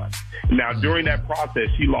gone. Now, during that process,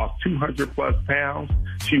 she lost 200 plus pounds.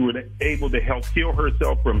 She was able to help heal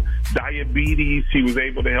herself from diabetes. She was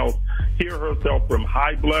able to help heal herself from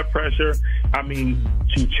high blood pressure.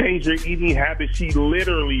 She changed her eating habits. She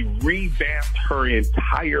literally revamped her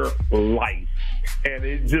entire life. And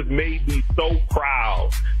it just made me so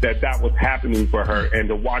proud that was happening for her and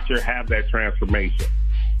to watch her have that transformation.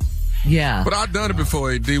 Yeah. But I've done it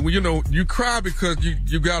before, AD. Well, you cry because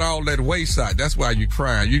you got all that wayside. That's why you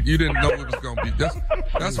cry. You didn't know it was gonna be.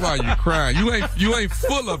 That's why you crying. You ain't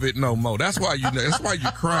full of it no more. That's why you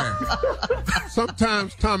crying.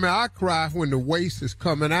 Sometimes, Tommy, I cry when the waist is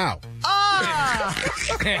coming out.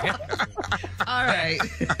 All right.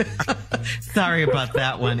 Sorry about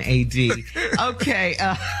that one, AD. Okay.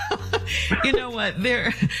 You know what?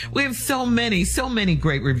 We have so many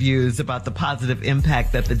great reviews about the positive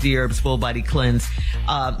impact that the Dherbs Full Body Cleanse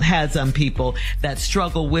has on people that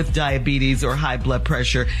struggle with diabetes or high blood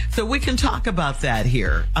pressure. So we can talk about that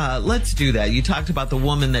here. Let's do that. You talked about the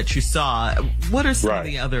woman that you saw. What are some of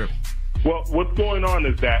the other... Well, what's going on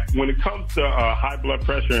is that when it comes to high blood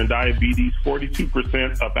pressure and diabetes,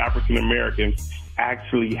 42% of African Americans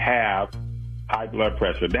actually have high blood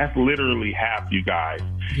pressure. That's literally half, you guys.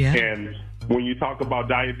 Yeah. And when you talk about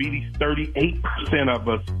diabetes, 38% of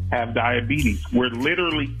us have diabetes. We're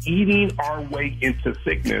literally eating our way into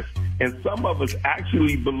sickness. And some of us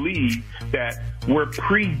actually believe that we're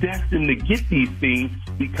predestined to get these things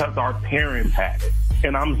because our parents had it.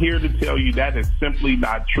 And I'm here to tell you that is simply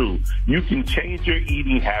not true. You can change your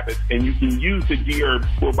eating habits, and you can use the Dherbs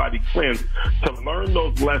Full Body Cleanse to learn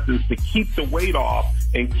those lessons to keep the weight off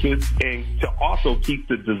and to also keep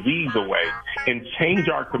the disease away and change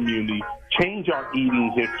our community, change our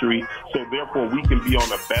eating history, so therefore we can be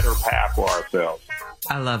on a better path for ourselves.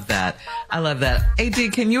 I love that.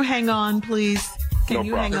 AD, can you hang on, please? Can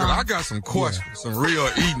you hang on? I got some questions, some real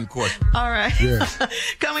eating questions. All right. Yeah.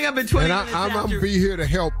 Coming up in 20 minutes I'm after... going to be here to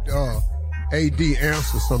help AD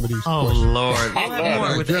answer some of these questions. Oh, Lord. We'll have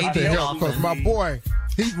more with just AD to help, because my boy,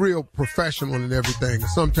 he's real professional and everything. And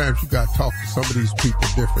sometimes you got to talk to some of these people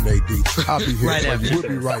different, AD. I'll be here. We'll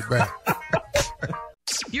be right back.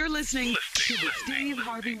 You're listening to the Steve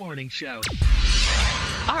Harvey Morning Show.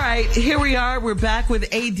 All right, here we are. We're back with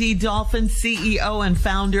AD Dolphin, CEO and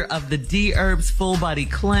founder of the Dherbs Full Body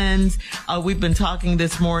Cleanse. We've been talking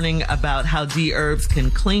this morning about how Dherbs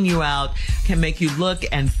can clean you out, can make you look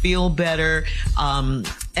and feel better,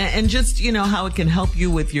 and just, you know, how it can help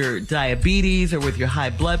you with your diabetes or with your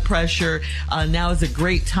high blood pressure. Now is a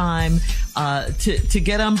great time to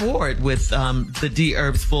get on board with the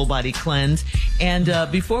Dherbs Full Body Cleanse.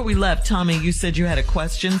 And before we left, Tommy, you said you had a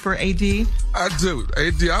question for AD? I do.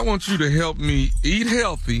 AD, I want you to help me eat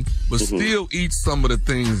healthy, but still eat some of the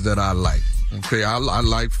things that I like. Okay, I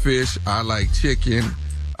like fish, I like chicken,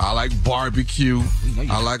 I like barbecue,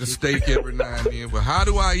 I like a steak every now and then. But how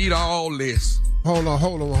do I eat all this? Hold on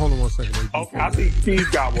 1 second, AD. Okay, I think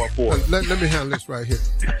Steve got one for us. Let me handle this right here.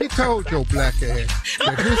 He told your black ass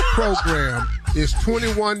that his program is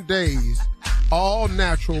 21 days, all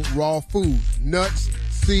natural raw food, nuts,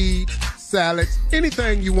 seeds, salads,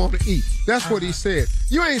 anything you want to eat. That's what he said.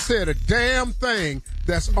 You ain't said a damn thing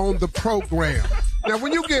that's on the program. Now,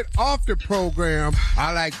 when you get off the program,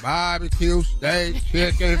 I like barbecue, steak,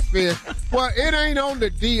 chicken, fish. Well, it ain't on the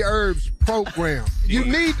Dherbs program. You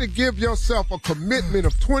need to give yourself a commitment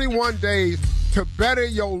of 21 days to better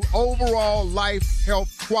your overall life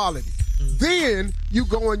health quality. Then you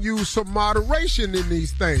go and use some moderation in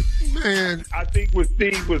these things. Man. I think what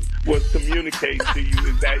Steve was communicating to you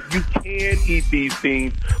is that you can eat these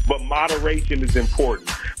things, but moderation is important.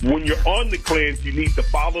 When you're on the cleanse, you need to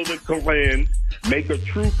follow the cleanse, make a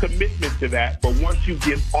true commitment to that. But once you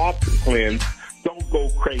get off the cleanse, don't go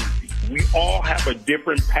crazy. We all have a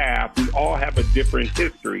different path. We all have a different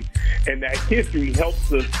history. And that history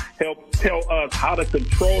helps tell us how to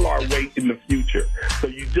control our weight in the future. So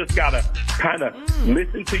you just got to kind of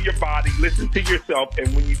listen to your body, listen to yourself.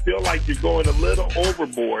 And when you feel like you're going a little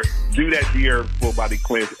overboard, do that Dherbs Full Body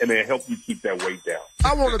Cleanse, and it'll help you keep that weight down.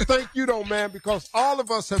 I want to thank you, though, man, because all of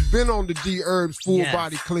us have been on the Dherbs Full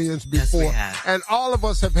Body Cleanse before. Yes, and all of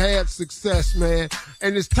us have had success, man.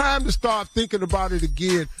 And it's time to start thinking about it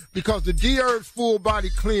again, because the Dherbs Full Body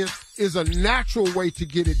Cleanse is a natural way to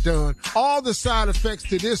get it done. All the side effects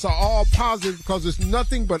to this are all positive because it's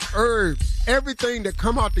nothing but herbs. Everything that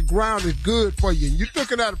come out the ground is good for you. And you're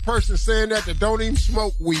looking at a person saying that don't even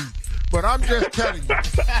smoke weed. But I'm just telling you,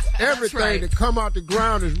 everything that come out the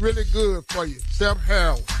ground is really good for you, except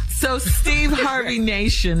heroin. So, Steve Harvey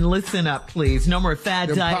Nation, listen up, please. No more fad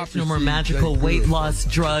diets, no more magical weight loss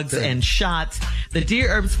drugs and shots. The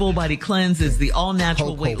Dherbs Full Body Cleanse is the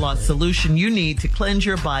all-natural weight loss solution you need to cleanse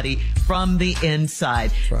your body from the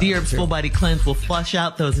inside. Dherbs Full Body Cleanse will flush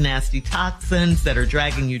out those nasty toxins that are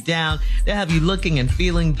dragging you down. They'll have you looking and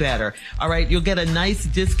feeling better. All right, you'll get a nice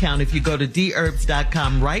discount if you go to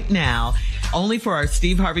Dherbs.com right now, only for our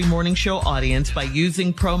Steve Harvey Morning Show audience, by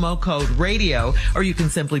using promo code RADIO, or you can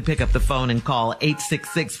simply pick up the phone and call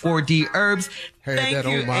 866-4DHERBS. Thank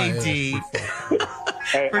you, AD,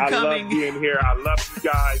 for I coming. love being here. I love you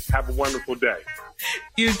guys. Have a wonderful day.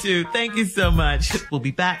 You too. Thank you so much. We'll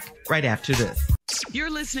be back right after this. You're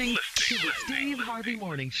listening to the Steve Harvey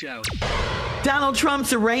Morning Show. Donald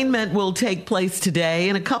Trump's arraignment will take place today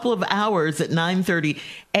in a couple of hours at 9:30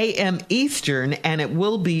 a.m. Eastern, and it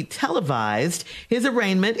will be televised. His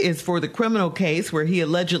arraignment is for the criminal case where he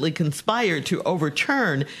allegedly conspired to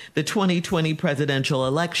overturn the 2020 presidential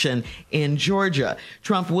election in Georgia.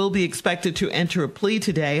 Trump will be expected to enter a plea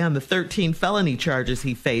today on the 13 felony charges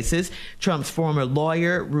he faces. Trump's former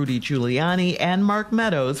lawyer, Rudy Giuliani, and Mark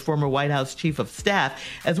Meadows, former White House chief of staff,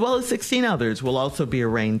 as well as 16 others, will also be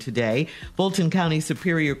arraigned today. Fulton County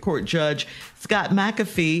Superior Court Judge Scott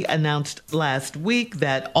McAfee announced last week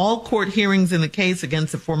that all court hearings in the case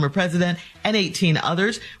against the former president and 18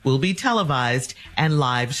 others will be televised and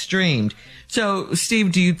live streamed. So,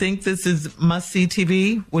 Steve, do you think this is must-see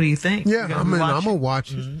TV? What do you think? Yeah, I'm gonna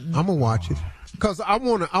watch it. I'm gonna watch it because I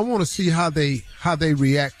wanna see how they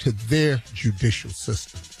react to their judicial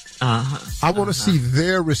system. I want to see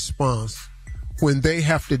their response when they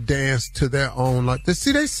have to dance to their own. They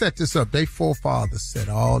set this up. Their forefathers set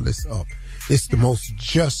all this up. It's the most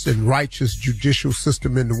just and righteous judicial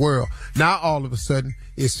system in the world. Now all of a sudden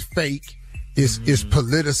it's fake. It's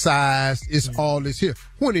politicized. It's all this here.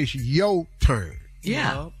 When it's your turn.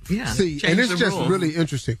 Yeah. See, and it's just really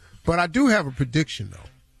interesting. But I do have a prediction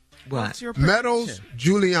though. What's your prediction? Meadows,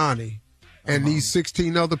 Giuliani, and these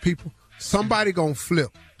 16 other people, somebody gonna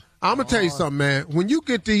flip. I'm gonna tell you something, man. When you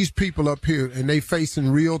get these people up here and they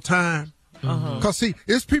facing real time, cause see,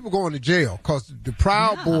 it's people going to jail. Cause the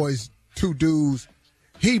Proud Boys, two dudes,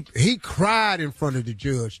 he cried in front of the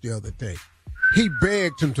judge the other day. He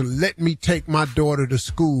begged him to let me take my daughter to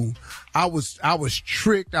school. I was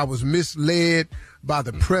tricked. I was misled by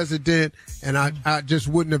the president, and I just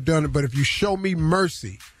wouldn't have done it. But if you show me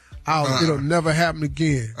mercy, it'll never happen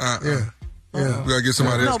again. Yeah. We gotta get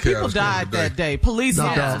somebody else. People died that day. Police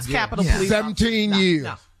officers, Capitol Police. 17 years.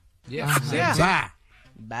 No. Yeah.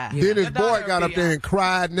 Bye. Then his boy got up there and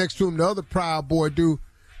cried next to him. The other Proud Boy dude,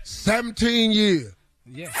 17 years.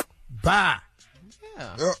 Yeah. Bye.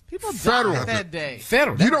 Yeah. People Federal. died that day.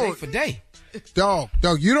 Federal. That day for day. Dog,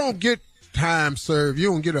 you don't get time served. You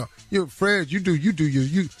don't get Fred, you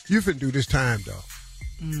finna do this time, dog.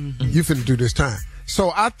 Mm-hmm. You finna do this time.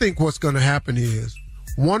 So I think what's gonna happen is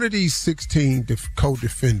one of these 16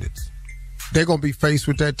 co-defendants, they're going to be faced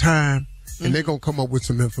with that time, and they're going to come up with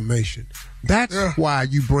some information. That's why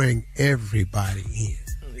you bring everybody in.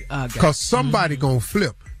 Because somebody going to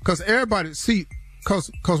flip. Because everybody, see,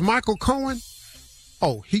 because Michael Cohen,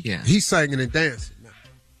 he's singing and dancing now.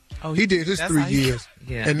 Oh, he did his 3 years.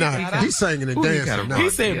 Yeah. And now he's singing and dancing now. He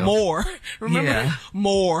said more. Remember?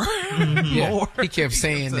 More. More. He kept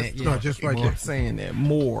saying that. No, just right there. Saying that.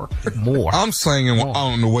 More. I'm singing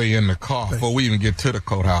on the way in the car before we even get to the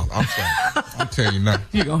courthouse. I'm saying. I'm telling you now.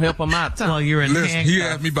 You gonna help him out? Well, you're in handcuffs. He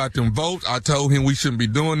asked me about them votes. I told him we shouldn't be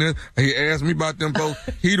doing this. He asked me about them votes.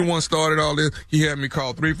 He the one started all this. He had me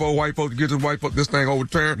call 3-4 white folks to get this thing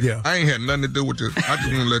overturned. Yeah. I ain't had nothing to do with this. I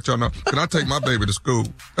just want to let y'all know. Can I take my baby to school?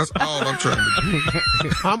 That's all I'm trying to do.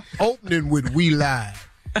 I'm opening with We Live.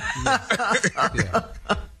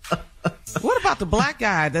 What about the black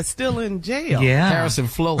guy that's still in jail? Yeah. Harrison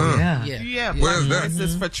Flo. Yeah. Where's that? This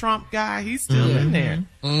is for Trump guy. He's still in there.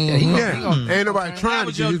 Ain't nobody trying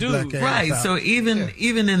to get his black ass right. out. So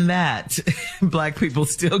even in that, black people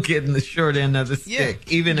still getting the short end of the stick.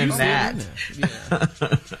 Even in that.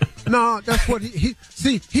 No, that's what he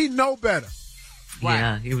know better. Right.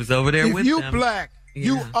 Yeah, he was over there with them. If you black,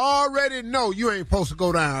 you already know you ain't supposed to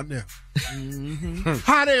go down there.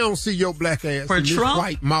 How they don't see your black ass for in Trump? This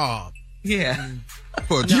white mob? Yeah.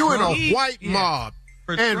 For you in a white mob.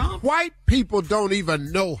 For and Trump? White people don't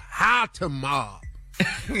even know how to mob.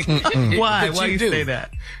 Why? Why you say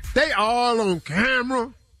that? They all on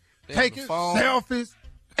camera, taking selfies.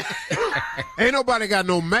 Ain't nobody got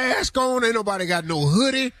no mask on. Ain't nobody got no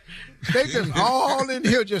hoodie. They just all in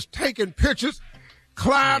here just taking pictures,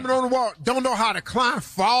 climbing on the wall. Don't know how to climb,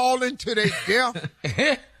 falling to their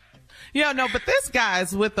death. Yeah, no, but this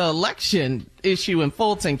guy's with the election issue in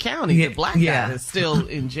Fulton County. The black guy is still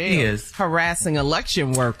in jail. He is. Harassing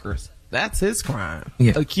election workers. That's his crime.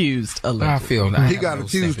 Yeah. Accused, allegedly. I feel that. He got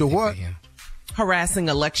accused of what? Harassing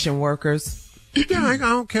election workers. Yeah, I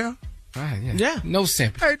don't care. Right, yeah. No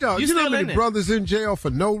sympathy. Hey, dog, you know how many brothers in jail for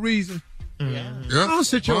no reason? Yeah. Don't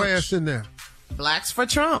sit your ass in there. Blacks for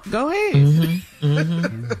Trump. Go ahead.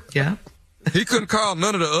 Yeah. He couldn't call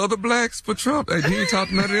none of the other blacks for Trump. Hey, he ain't talk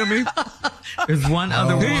to none of them either. There's one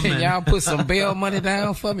other woman. Can y'all put some bail money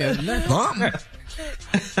down for me? All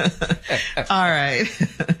right.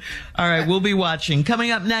 All right, we'll be watching. Coming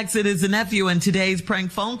up next, it is the nephew and today's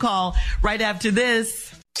prank phone call right after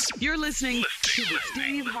this. You're listening to the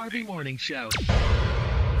Steve Harvey Morning Show.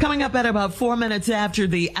 Coming up at about 4 minutes after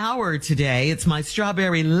the hour today, it's my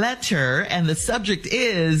strawberry letter, and the subject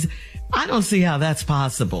is, I don't see how that's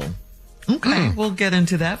possible. Okay, we'll get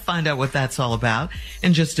into that, find out what that's all about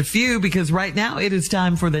in just a few, because right now it is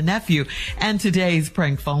time for the nephew and today's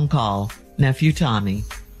prank phone call. Nephew Tommy,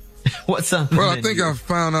 what's on the menu? I think I've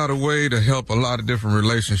found out a way to help a lot of different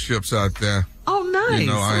relationships out there. Oh, nice. You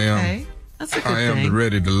know, I am. That's a good thing. I am the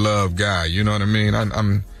ready to love guy. You know what I mean?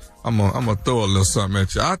 I'm gonna throw a little something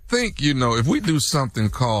at you. I think, you know, if we do something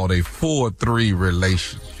called a 4-3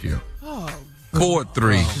 relationship.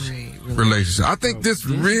 4-3 relationship. I think this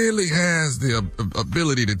really has the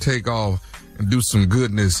ability to take off and do some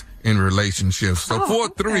goodness in relationships. So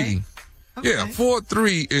 4-3, yeah,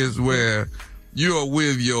 4-3 is where you're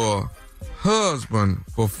with your husband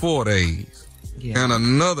for 4 days and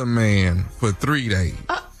another man for 3 days.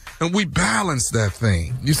 And we balance that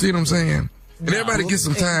thing. You see what I'm saying? And everybody gets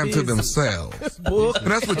some time to themselves.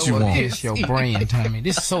 And that's what you want. It's your brand, Tommy.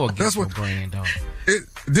 This is so against your brand, dog.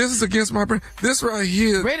 This is against my brand. This right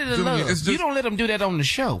here. Ready to love. You don't let them do that on the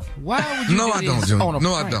show. Why would you do this on a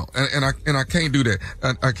No, prank? I don't. And I can't do that.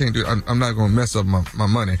 I can't do it. I'm not going to mess up my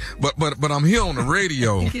money. But I'm here on the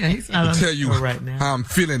radio to tell you how I'm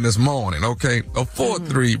feeling this morning, okay? A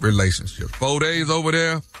 4-3 relationship. 4 days over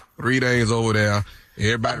there, 3 days over there.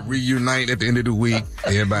 Everybody reunite at the end of the week.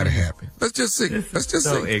 Everybody happy. Let's just see. Let's just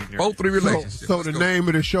see. 4-3 relationships. So the name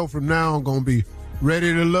of the show from now on going to be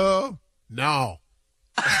Ready to Love? No.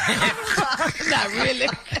 Not really.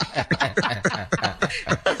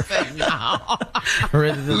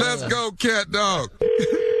 Let's go, cat dog.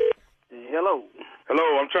 Hello.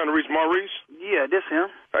 Hello, I'm trying to reach Maurice. Yeah, this him.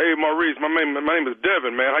 Hey, Maurice, my name is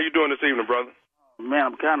Devin, man. How you doing this evening, brother?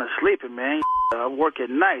 Man, I'm kind of sleepy, man. I work at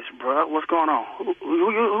nights, bro. What's going on? Who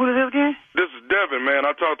is this again? This is Devin, man.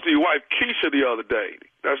 I talked to your wife, Keisha, the other day.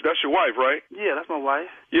 That's your wife, right? Yeah, that's my wife.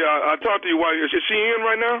 Yeah, I talked to your wife. Is she in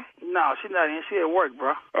right now? No, she's not in. She at work,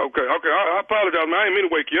 bro. Okay. I apologize, man. I didn't mean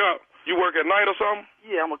to wake you up. You work at night or something?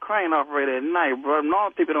 Yeah, I'm a crane operator at night, bro.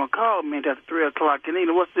 Normal people don't call me until 3 o'clock. And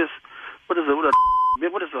either what's this? What is a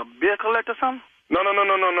bill collector or something? No.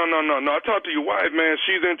 I talked to your wife, man.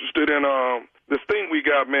 She's interested in this thing we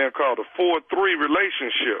got, man, called a 4-3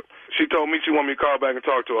 relationship. She told me she wanted me to call back and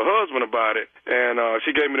talk to her husband about it, and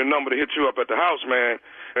she gave me the number to hit you up at the house, man,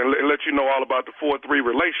 and let you know all about the 4-3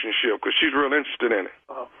 relationship, because she's real interested in it.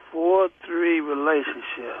 A 4-3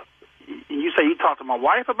 relationship. You say you talked to my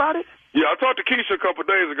wife about it? Yeah, I talked to Keisha a couple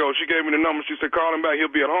of days ago. She gave me the number. She said, call him back.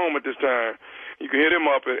 He'll be at home at this time. You can hit him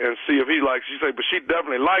up and see if he likes it. She said, but she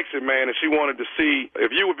definitely likes it, man, and she wanted to see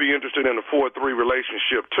if you would be interested in a 4-3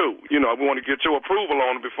 relationship, too. You know, we want to get your approval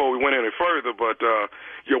on it before we went any further, but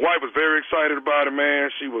your wife was very excited about it,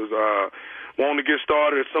 man. She was wanting to get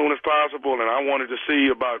started as soon as possible, and I wanted to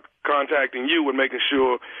see about contacting you and making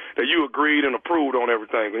sure that you agreed and approved on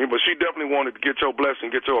everything. But she definitely wanted to get your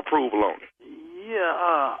blessing, get your approval on it.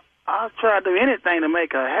 Yeah, I'll try to do anything to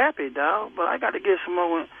make her happy, dog, but I got to get some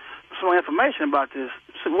more information about this.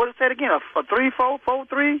 So what is that again? A 3-4,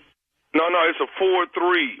 4-3? No, it's a 4-3.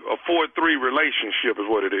 A 4-3 relationship is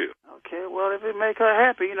what it is. Okay, well, if it make her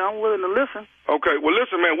happy, I'm willing to listen. Okay, well,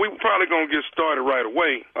 listen, man, we probably going to get started right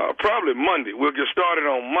away. Probably Monday. We'll get started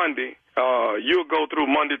on Monday. You'll go through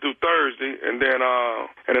Monday through Thursday, and then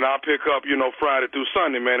I'll pick up, Friday through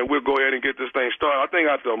Sunday, man, and we'll go ahead and get this thing started. I think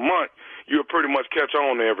after a month, you'll pretty much catch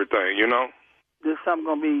on to everything, This something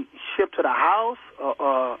going to be shipped to the house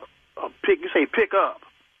or you say pick up?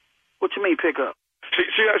 What you mean pick up?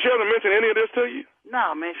 She hasn't mentioned any of this to you?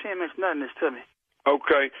 No, man, she ain't mentioned nothing of this to me.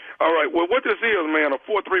 Okay. All right. Well, what this is, man, a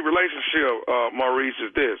 4-3 relationship, Maurice,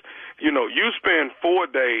 is this. You spend 4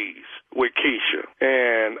 days with Keisha,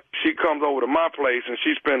 and she comes over to my place, and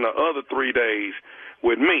she spends the other 3 days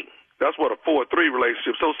with me. That's what a 4-3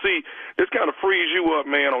 relationship. So, see, this kind of frees you up,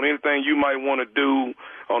 man, on anything you might want to do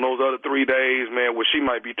on those other 3 days, man, where she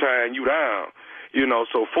might be tying you down.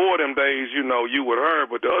 So 4 of them days, you with her,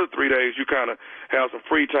 but the other 3 days you kind of have some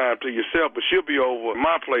free time to yourself. But she'll be over at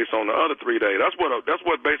my place on the other 3 days. That's what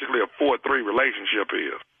basically a 4-3 relationship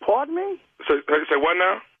is. Pardon me? Say what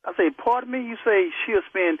now? I say, pardon me. You say she'll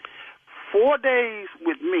spend 4 days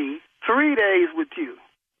with me, 3 days with you.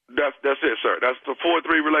 That's it, sir. That's the 4-3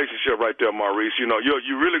 relationship right there, Maurice. You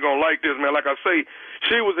really gonna like this, man. Like I say,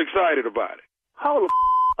 she was excited about it. Hold the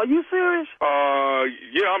Are you serious?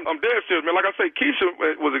 Yeah, I'm dead serious, man. Like I say, Keisha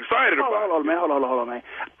was excited about it. Hold on, man.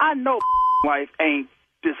 I know wife ain't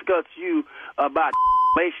discussed you about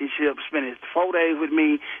relationship, spending 4 days with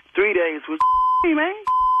me, 3 days with me, man.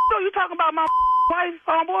 So you talking about my wife,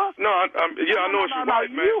 homeboy? No, I know it's your wife,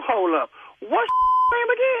 man. You hold up. What's name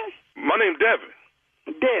again? My name's Devin.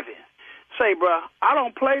 Devin. say, bro, I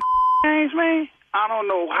don't play games, man. I don't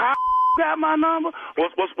know how got my number.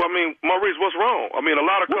 Maurice, what's wrong? I mean, a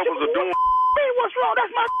lot of couples are doing. What's wrong?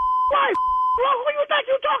 That's my wife. Bro, who you think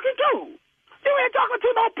you talking to? You ain't talking to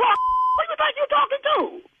no punk. Who you think you talking to?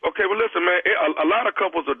 Okay, well, listen, man. A lot of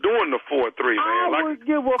couples are doing the 4-3, man. I would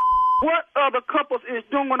give a what other couples is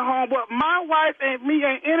doing home, but my wife and me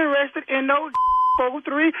ain't interested in no 4-3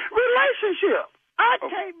 relationship. I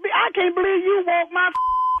can't believe you woke my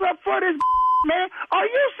up for this, man. Are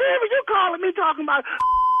you serious? You calling me talking about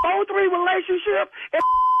 4-3 relationship? And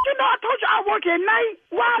you know I told you I work at night.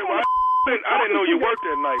 Why? I didn't know you worked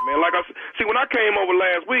at night, man. Like see, when I came over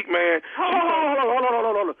last week, man.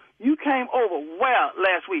 Hold on. You came over well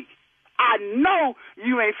last week. I know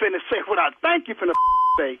you ain't finna say what I think you finna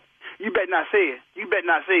say. You better not say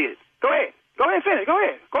it. Go ahead. Finish. Go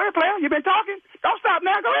ahead, player. You been talking? Don't stop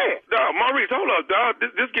now. Go ahead. Dog, Maurice, hold up, dog.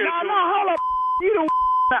 This getting too... No, hold up. You don't.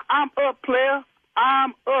 I'm up, player.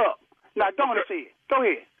 I'm up. Now, don't say it. Go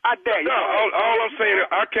ahead. I dare you. All I'm saying is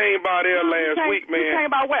I came by there last week, man. You came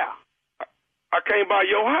by where? I came by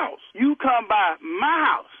your house. You come by my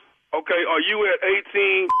house. Okay, are you at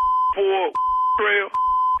 18 for trail?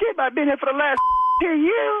 Kid, I've been here for the last 10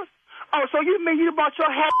 years. Oh, so you mean you bought your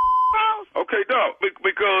house? Okay, dog,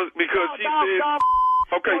 because she said...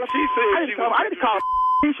 Okay, she said she was... I need to call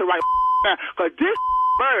Keisha right now, because this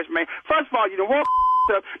birds, man. First of all, you don't want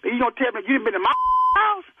stuff, then you don't tell me you done been in my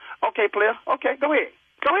house? Okay, player. Okay, go ahead.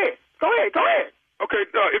 Okay,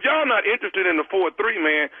 if y'all not interested in the 4-3,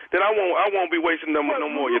 man, then I won't be wasting no more of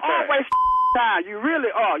your time. You waste time. You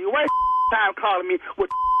really are. You waste time calling me with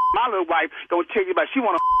my little wife. Don't tell you about she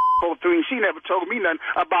want to 4-3 and she never told me nothing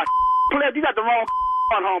about player. You got the wrong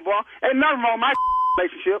on home, boy. Ain't nothing wrong with my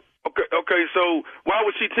relationship. Okay, so why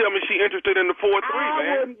would she tell me she interested in the 4-3, man?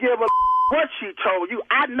 I wouldn't give a what she told you.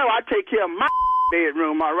 I know I take care of my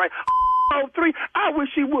bedroom, all right? 4-3. I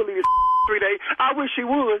wish she would leave 3 days. I wish she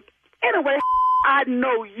would. Anyway, I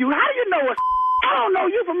know you. How do you know us? I don't know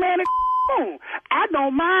you from man and moon. I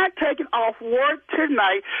don't mind taking off work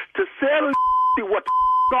tonight to settle see what's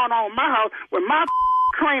going on in my house with my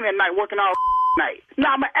crane at night working all night.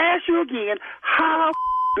 Now, I'm going to ask you again, how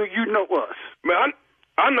do you know us? Man,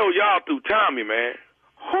 I know y'all through Tommy, man.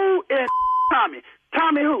 Who is Tommy?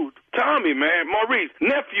 Tommy who? Tommy, man. Maurice,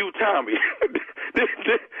 nephew Tommy. This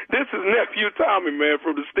is nephew Tommy, man,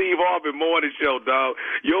 from the Steve Harvey Morning Show, dog.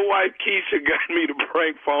 Your wife Keisha got me to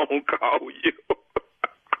prank phone call you.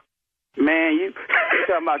 Man, you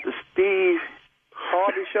talking about the Steve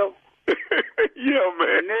Harvey Show? Yeah,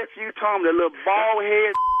 man. Nephew Tommy, the little bald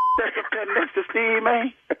head that's up there next to Steve,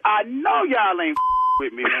 man. I know y'all ain't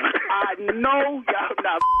with me, man. I know y'all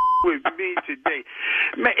not with me today.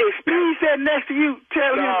 Man, if Steve sat next to you,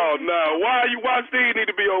 tell him. No. Why Steve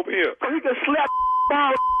need to be over here? So he can slap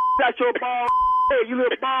ball out your ball head, you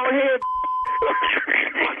little bald head.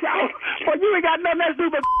 But you ain't got nothing else to do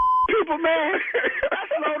but people, man.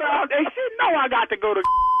 Slow down. They should know I got to go to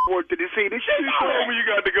work to this evening. She told me you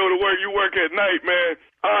got to go to work. You work at night, man.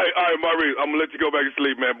 All right, Maurice, I'm going to let you go back to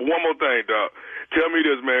sleep, man. But one more thing, dog. Tell me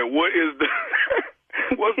this, man. What is the...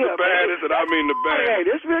 What's the baddest, and I mean the baddest? Hey,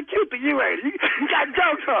 this real cute to you, ain't it? You got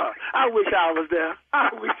jokes, huh? I wish I was there.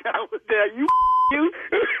 You.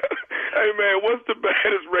 Hey, man, what's the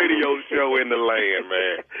baddest radio show in the land,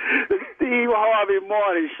 man? The Steve Harvey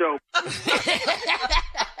Morning Show.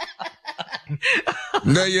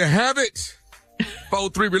 There you have it.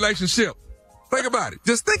 4-3 relationship. Think about it.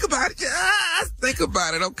 Just think about it. Just think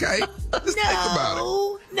about it, okay? Just think about it.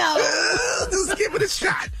 No. Just give it a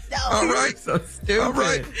shot. No. All right. So stupid. All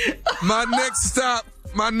right. My next stop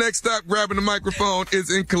grabbing the microphone is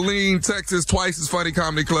in Killeen, Texas, Twice as Funny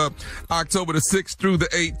Comedy Club. October the 6th through the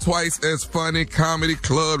 8th, Twice as Funny Comedy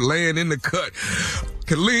Club, laying in the cut.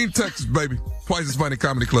 Killeen, Texas, baby. Twice as Funny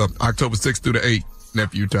Comedy Club, October 6th through the 8th.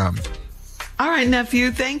 Nephew Tommy. All right,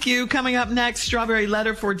 nephew. Thank you. Coming up next, Strawberry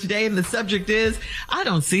Letter for today. And the subject is, I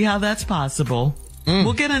don't see how that's possible.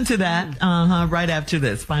 We'll get into that right after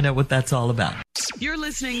this. Find out what that's all about. You're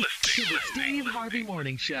listening to the Steve Harvey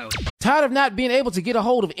Morning Show. Tired of not being able to get a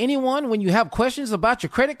hold of anyone when you have questions about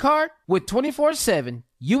your credit card? With 24/7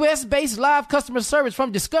 U.S.-based live customer service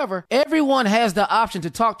from Discover, everyone has the option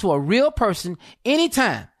to talk to a real person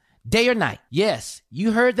anytime, day or night. Yes,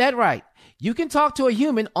 you heard that right. You can talk to a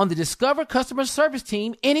human on the Discover customer service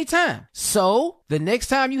team anytime. So, the next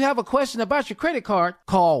time you have a question about your credit card,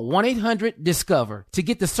 call 1-800-DISCOVER to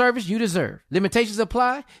get the service you deserve. Limitations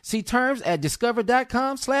apply. See terms at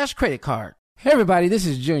discover.com/credit card. Hey everybody, this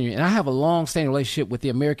is Junior, and I have a long-standing relationship with the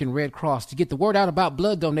American Red Cross to get the word out about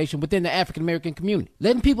blood donation within the African American community,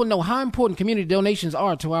 letting people know how important community donations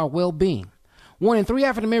are to our well-being. 1 in 3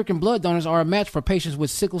 African American blood donors are a match for patients with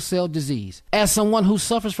sickle cell disease. As someone who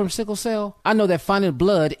suffers from sickle cell, I know that finding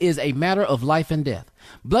blood is a matter of life and death.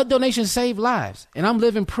 Blood donations save lives, and I'm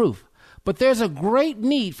living proof. But there's a great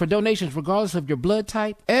need for donations regardless of your blood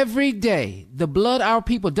type. Every day, the blood our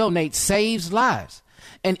people donate saves lives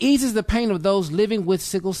and eases the pain of those living with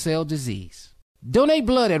sickle cell disease. Donate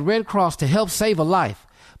blood at Red Cross to help save a life.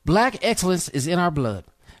 Black excellence is in our blood.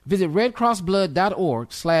 Visit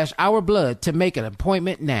redcrossblood.org/ourblood to make an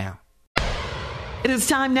appointment now. It is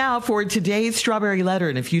time now for today's Strawberry Letter.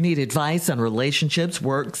 And if you need advice on relationships,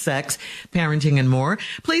 work, sex, parenting, and more,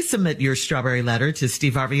 please submit your Strawberry Letter to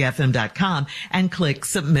steveharveyfm.com and click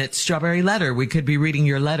Submit Strawberry Letter. We could be reading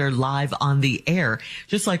your letter live on the air,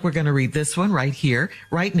 just like we're going to read this one right here,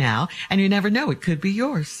 right now. And you never know, it could be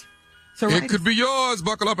yours. So it could be yours.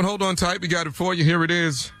 Buckle up and hold on tight. We got it for you. Here it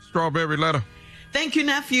is. Strawberry Letter. Thank you,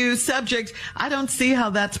 nephew. Subject, I don't see how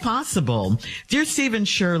that's possible. Dear Stephen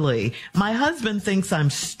Shirley, my husband thinks I'm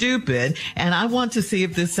stupid, and I want to see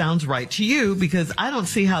if this sounds right to you because I don't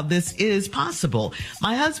see how this is possible.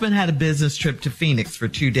 My husband had a business trip to Phoenix for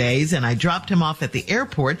 2 days, and I dropped him off at the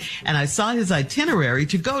airport, and I saw his itinerary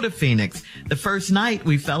to go to Phoenix. The first night,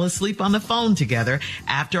 we fell asleep on the phone together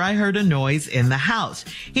after I heard a noise in the house.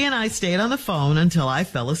 He and I stayed on the phone until I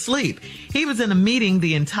fell asleep. He was in a meeting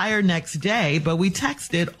the entire next day, but we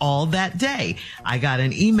texted all that day. I got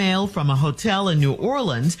an email from a hotel in New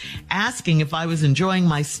Orleans asking if I was enjoying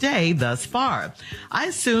my stay thus far. I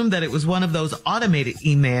assumed that it was one of those automated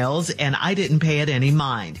emails and I didn't pay it any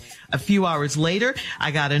mind. A few hours later,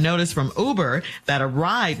 I got a notice from Uber that a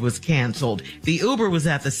ride was canceled. The Uber was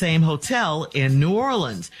at the same hotel in New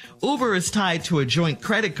Orleans. Uber is tied to a joint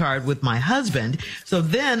credit card with my husband, so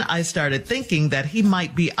then I started thinking that he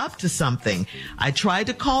might be up to something. I tried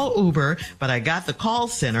to call Uber, but I got the call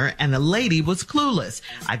center and the lady was clueless.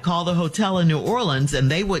 I called the hotel in New Orleans and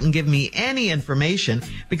they wouldn't give me any information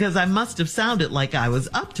because I must have sounded like I was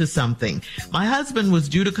up to something. My husband was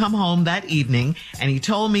due to come home that evening and he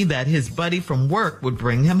told me that his buddy from work would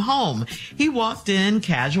bring him home. He walked in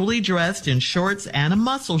casually dressed in shorts and a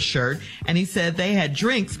muscle shirt, and he said they had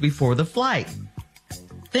drinks before the flight.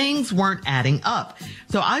 Things weren't adding up,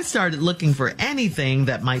 so I started looking for anything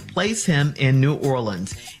that might place him in New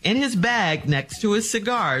Orleans. In his bag, next to his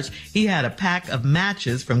cigars, he had a pack of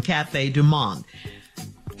matches from Café du Monde.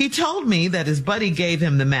 He told me that his buddy gave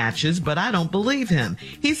him the matches, but I don't believe him.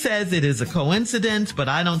 He says it is a coincidence, but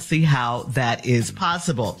I don't see how that is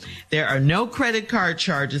possible. There are no credit card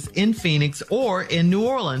charges in Phoenix or in New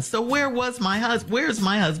Orleans. So where's my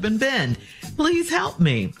husband been? Please help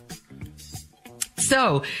me.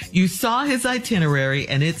 So you saw his itinerary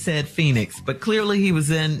and it said Phoenix, but clearly he was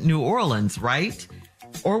in New Orleans, right?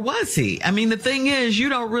 Or was he? I mean, the thing is, you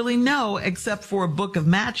don't really know except for a book of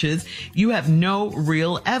matches. You have no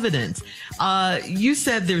real evidence. You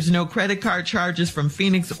said there's no credit card charges from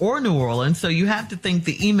Phoenix or New Orleans, so you have to think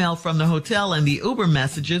the email from the hotel and the Uber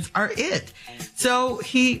messages are it. So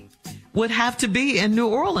he would have to be in New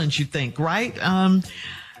Orleans, you think, right?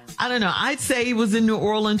 I don't know. I'd say he was in New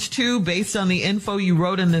Orleans too, based on the info you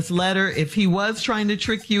wrote in this letter. If he was trying to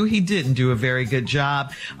trick you, he didn't do a very good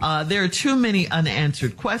job. There are too many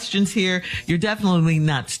unanswered questions here. You're definitely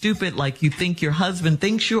not stupid like you think your husband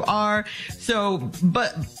thinks you are. So,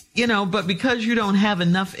 but because you don't have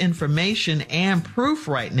enough information and proof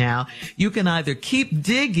right now, you can either keep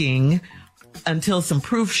digging until some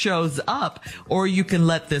proof shows up, or you can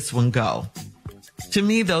let this one go. To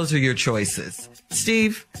me, those are your choices.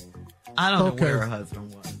 Steve, I don't know where her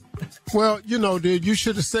husband was. Well, dude, you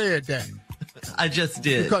should have said that. I just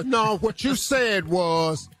did. Because, no, what you said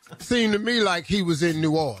seemed to me like he was in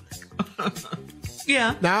New Orleans.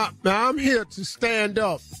 Yeah. Now I'm here to stand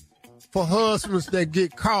up for husbands that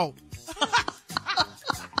get caught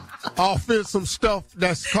off in some stuff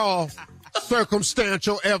that's called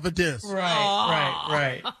circumstantial evidence.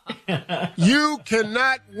 Right. You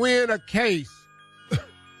cannot win a case.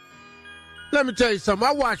 Let me tell you something.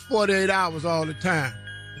 I watch 48 Hours all the time.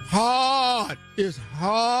 It's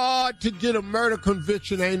hard to get a murder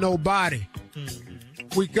conviction. Ain't no body.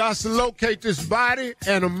 Mm-hmm. We got to locate this body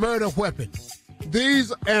and a murder weapon.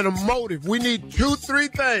 These and a motive. We need 3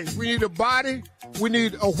 things. We need a body, we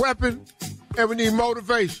need a weapon, and we need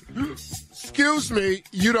motivation. Excuse me,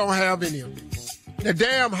 you don't have any of it. Now,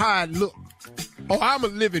 damn how I look. Oh, I'm a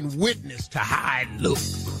living witness to how I look.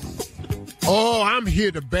 Oh, I'm here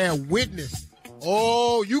to bear witness.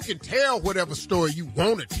 Oh, you can tell whatever story you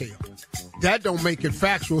want to tell. That don't make it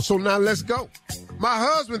factual, so now let's go. My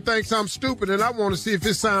husband thinks I'm stupid, and I want to see if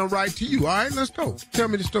it sounds right to you. All right, let's go. Tell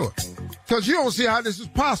me the story. Because you don't see how this is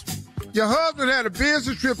possible. Your husband had a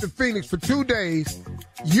business trip to Phoenix for 2 days.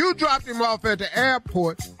 You dropped him off at the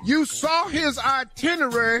airport. You saw his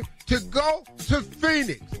itinerary to go to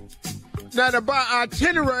Phoenix. Now, by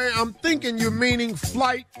itinerary, I'm thinking you're meaning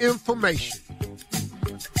flight information.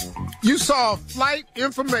 You saw flight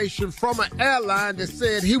information from an airline that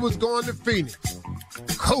said he was going to Phoenix.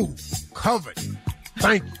 Cool. Covered.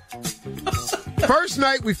 Thank you. First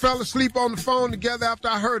night, we fell asleep on the phone together after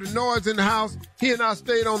I heard a noise in the house. He and I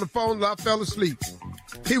stayed on the phone until I fell asleep.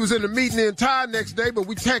 He was in the meeting the entire next day, but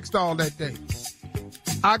we texted all that day.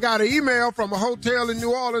 I got an email from a hotel in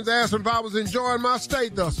New Orleans asking if I was enjoying my stay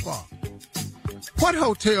thus far. What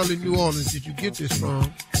hotel in New Orleans did you get this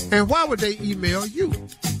from? And why would they email you?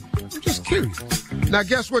 I'm just curious. Now,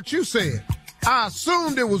 guess what you said? I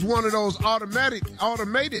assumed it was one of those automated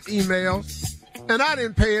emails, and I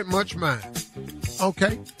didn't pay it much mind.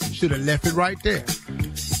 Okay, should have left it right there.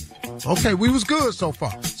 Okay, we was good so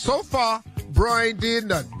far. So far, bro ain't did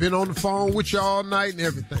nothing. Been on the phone with you all night and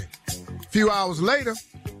everything. A few hours later,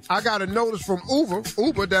 I got a notice from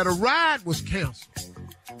Uber that a ride was canceled.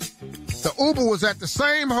 The Uber was at the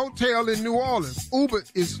same hotel in New Orleans. Uber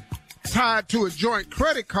is tied to a joint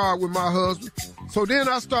credit card with my husband. So then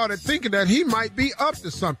I started thinking that he might be up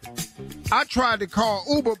to something. I tried to call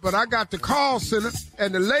Uber, but I got the call center,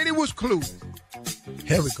 and the lady was clueless.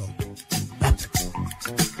 Here we go.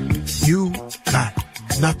 Nothing. You got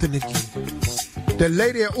nothing to give. The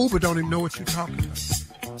lady at Uber don't even know what you're talking about.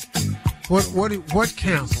 What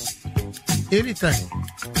counts? Anything.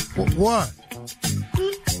 What?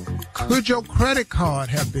 Could your credit card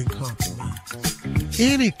have been compromised?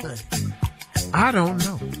 Anything. I don't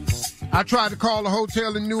know. I tried to call a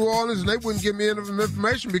hotel in New Orleans, and they wouldn't give me enough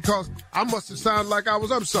information because I must have sounded like I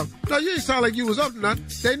was up to something. No, you ain't sound like you was up to nothing.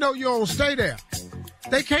 They know you don't stay there.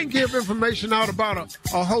 They can't give information out about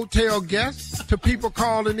a hotel guest to people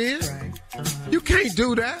calling in. Right. You can't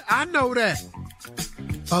do that. I know that.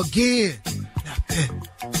 Again, nothing.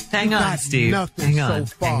 Hang on, Steve. Nothing hang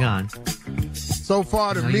far. on. So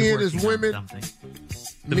far, the men is women.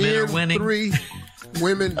 The men are winning. 3,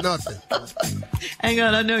 women nothing. Hang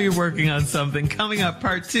on, I know you're working on something. Coming up,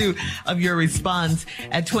 part 2 of your response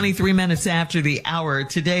at 23 minutes after the hour.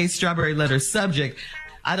 Today's Strawberry Letter subject,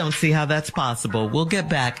 I don't see how that's possible. We'll get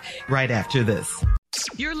back right after this.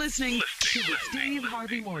 You're listening to the Steve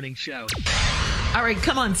Harvey Morning Show. All right,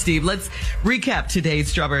 come on, Steve. Let's recap today's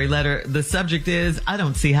Strawberry Letter. The subject is, I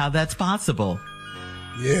don't see how that's possible.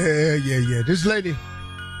 Yeah. This lady,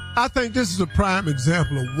 I think this is a prime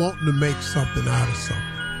example of wanting to make something out of something.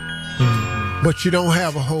 Mm-hmm. But you don't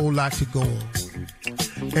have a whole lot to go on.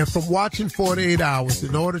 And from watching 48 Hours,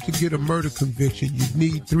 in order to get a murder conviction, you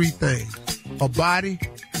need 3 things. A body,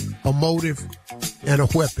 a motive, and a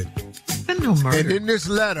weapon. No murder. And in this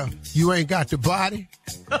letter, you ain't got the body,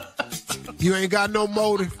 you ain't got no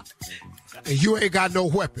motive, and you ain't got no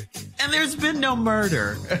weapon. And there's been no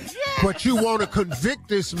murder. But you want to convict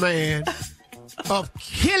this man of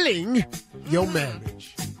killing your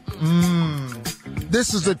marriage.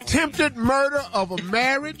 This is attempted murder of a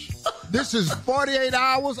marriage. This is 48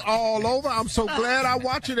 Hours all over. I'm so glad I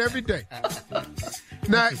watch it every day.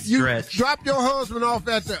 Now, you dropped your husband off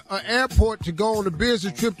at the airport to go on a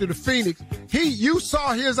business trip to the Phoenix. You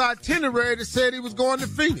saw his itinerary that said he was going to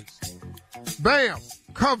Phoenix. Bam,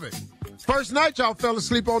 covered. First night y'all fell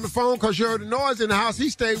asleep on the phone because you heard a noise in the house. He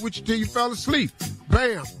stayed with you till you fell asleep.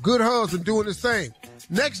 Bam, good husband doing his thing.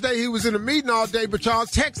 Next day he was in a meeting all day, but y'all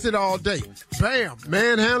texted all day. Bam,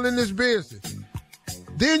 man handling his business.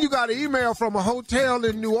 Then you got an email from a hotel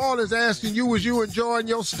in New Orleans asking you was you enjoying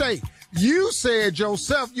your stay. You said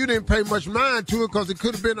yourself you didn't pay much mind to it because it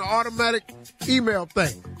could have been an automatic email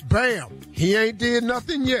thing. Bam, he ain't did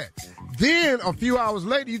nothing yet. Then a few hours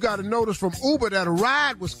later, you got a notice from Uber that a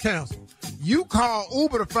ride was canceled. You call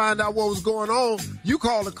Uber to find out what was going on. You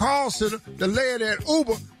call the call center. The lady at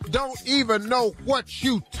Uber don't even know what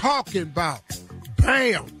you talking about.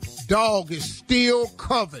 Bam, dog is still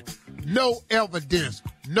covered. No evidence,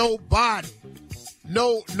 no body,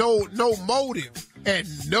 no motive, and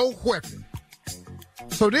no weapon.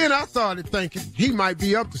 So then I started thinking he might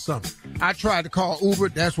be up to something. I tried to call Uber.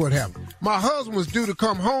 That's what happened. My husband was due to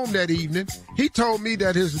come home that evening. He told me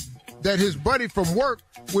that his buddy from work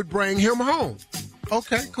would bring him home.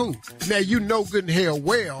 Okay, cool. Now, you know good and hell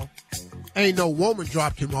well, ain't no woman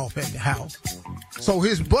dropped him off at the house. So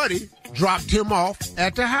his buddy dropped him off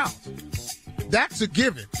at the house. That's a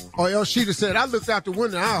given. Or else she'd have said, I looked out the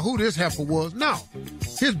window, who this heifer was. No.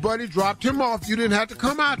 His buddy dropped him off. You didn't have to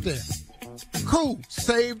come out there. Cool.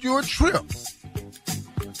 Saved you a trip.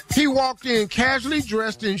 He walked in casually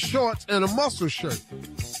dressed in shorts and a muscle shirt.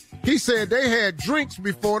 He said they had drinks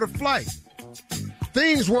before the flight.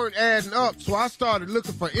 Things weren't adding up, so I started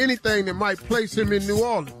looking for anything that might place him in New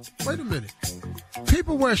Orleans. Wait a minute.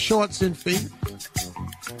 People wear shorts in Phoenix.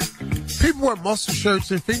 People wear muscle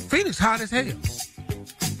shirts in Phoenix. Phoenix hot as hell.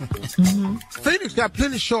 Phoenix got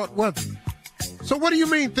plenty of short weather. So what do you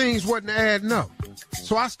mean things wasn't adding up?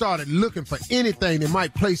 So I started looking for anything that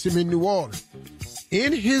might place him in New Orleans.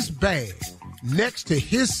 In his bag, next to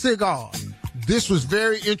his cigar, this was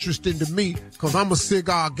very interesting to me because I'm a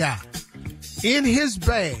cigar guy. In his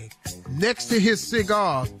bag, next to his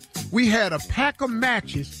cigars, we had a pack of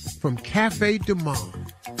matches from Cafe Du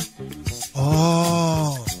Monde.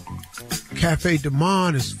 Oh, Cafe Du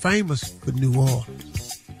Monde is famous for New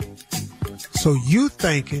Orleans. So you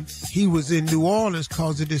thinking he was in New Orleans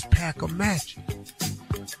because of this pack of matches.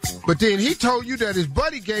 But then he told you that his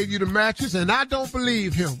buddy gave you the matches, and I don't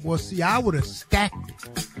believe him. Well, see, I would have stacked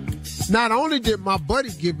it. Not only did my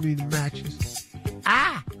buddy give me the matches,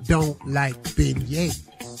 I don't like beignets.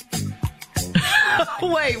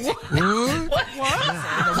 Wait, what? What?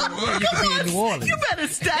 You could be in New Orleans. You better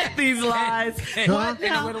stack these lies. What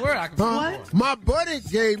now? What? My buddy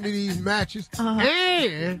gave me these matches,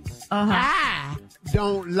 and I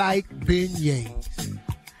don't like beignets.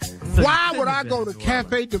 Why would I go to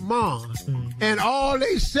Cafe Du Monde and all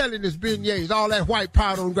they selling is beignets, all that white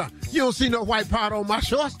powder on the ground? You don't see no white powder on my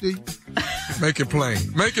shorts, do you? Make it plain.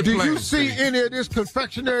 Make it plain. Do you see any of this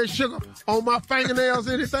confectionery sugar on my fingernails,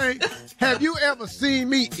 anything? Have you ever seen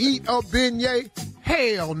me eat a beignet?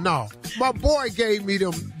 Hell no. My boy gave me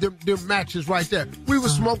them matches right there. We were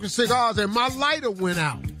smoking cigars and my lighter went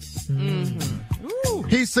out.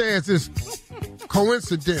 He says it's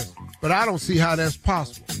coincidence, but I don't see how that's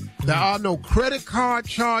possible. There are no credit card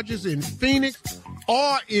charges in Phoenix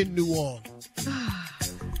or in New Orleans.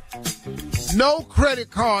 No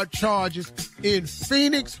credit card charges in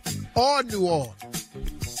Phoenix or New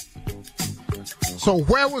Orleans. So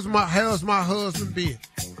how's my husband been?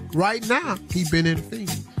 Right now, he been in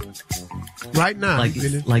Phoenix. Right now,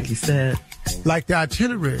 like he said. Like the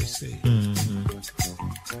itinerary said.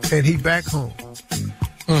 And he back home.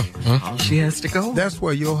 She has to go. That's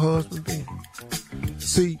where your husband been.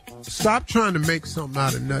 See, stop trying to make something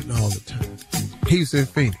out of nothing all the time. He's in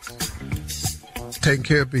Phoenix, taking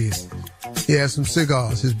care of business. He had some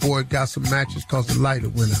cigars. His boy got some matches because the lighter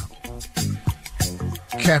went out.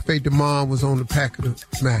 Cafe Du Monde was on the pack of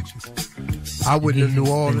the matches. I went to New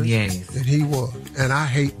Orleans, and he was. And I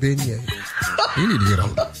hate beignets. He need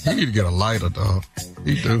to get a lighter, dog.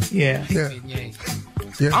 He do. Yeah.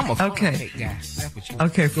 I'm a cake guy. That's what you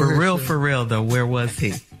Okay, for real, though, where was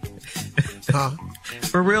he? Huh?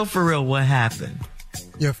 For real, what happened?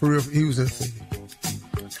 Yeah, for real, he was in Phoenix.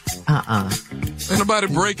 Ain't nobody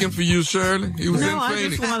breaking for you, Shirley. He was in Phoenix. I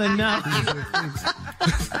just want to know.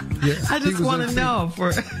 I just want to know.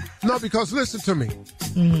 No, because listen to me.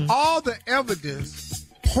 All the evidence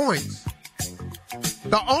points.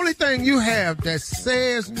 The only thing you have that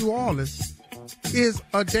says New Orleans is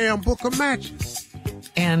a damn book of matches.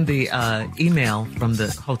 And the email from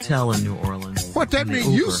the hotel in New Orleans. What that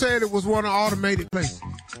mean? You said it was one of automated places.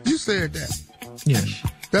 You said that. Yes.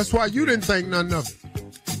 That's why you didn't think nothing of it.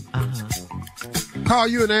 Call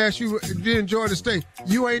you and ask you, did you enjoy the stay?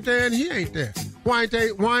 You ain't there and he ain't there. Why ain't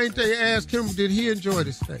they ask him, did he enjoy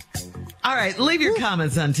the stay? All right, leave your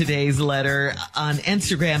comments on today's letter on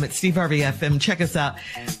Instagram at Steve Harvey FM. Check us out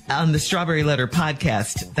on the Strawberry Letter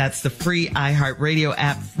podcast. That's the free iHeartRadio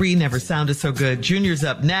app. Free, never sounded so good. Junior's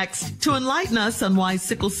up next to enlighten us on why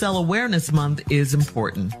Sickle Cell Awareness Month is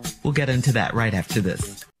important. We'll get into that right after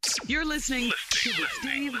this. You're listening to the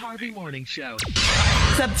Steve Harvey Morning Show.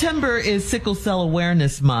 September is Sickle Cell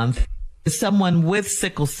Awareness Month. As someone with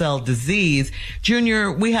sickle cell disease,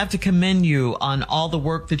 Junior, we have to commend you on all the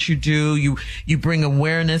work that you do. You bring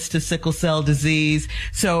awareness to sickle cell disease.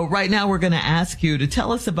 So right now we're going to ask you to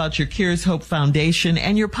tell us about your Kier's Hope Foundation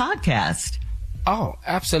and your podcast. Oh,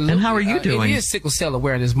 absolutely. And how are you doing? It is Sickle Cell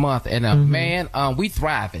Awareness Month, and man, we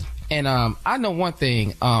thriving. And I know one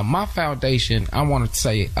thing, my foundation, I want to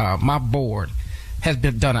say my board has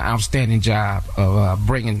done an outstanding job of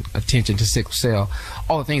bringing attention to sickle cell.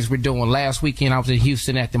 All the things we're doing. Last weekend, I was in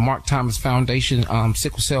Houston at the Mark Thomas Foundation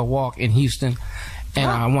Sickle Cell Walk in Houston. And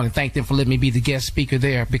I want to thank them for letting me be the guest speaker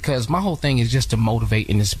there, because my whole thing is just to motivate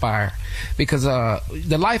and inspire. Because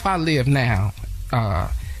the life I live now,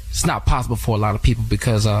 it's not possible for a lot of people,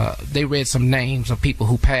 because they read some names of people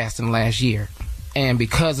who passed in the last year. And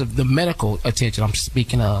because of the medical attention I'm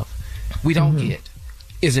speaking of, we don't get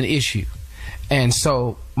is an issue. And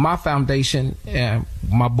so my foundation and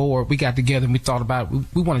my board, we got together and we thought about it.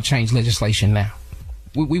 We want to change legislation now.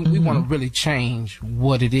 We want to really change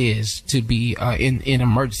what it is to be in an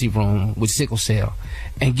emergency room with sickle cell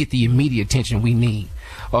and get the immediate attention we need.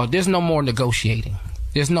 There's no more negotiating.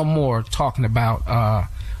 There's no more talking about I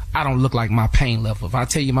don't look like my pain level. If I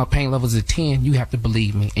tell you my pain level is a 10, you have to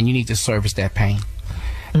believe me, and you need to service that pain.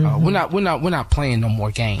 We're not playing no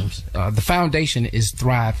more games. The foundation is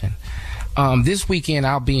thriving. This weekend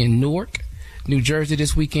I'll be in Newark, New Jersey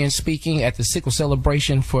this weekend, speaking at the sickle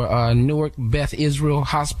celebration for Newark Beth Israel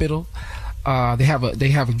Hospital. They have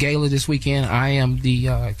a gala this weekend. I am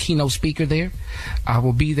the keynote speaker there. I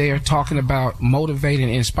will be there talking about motivating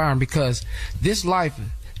and inspiring, because this life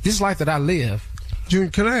that I live.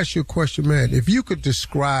 Junior, can I ask you a question, man? If you could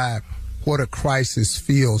describe what a crisis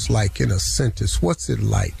feels like in a sentence, what's it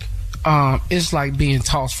like? It's like being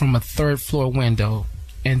tossed from a third floor window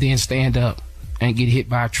and then stand up and get hit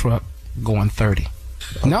by a truck going 30.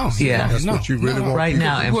 That's what you really want right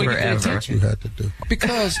now and forever. That's what you had to do.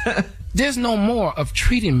 Because there's no more of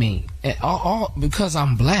treating me all because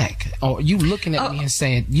I'm black, or you looking at me and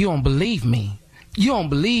saying you don't believe me. You don't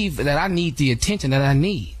believe that I need the attention that I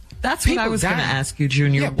need. That's what I was going to ask you,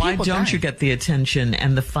 Junior. Why don't you get the attention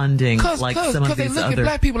and the funding like some of these other... Because they look at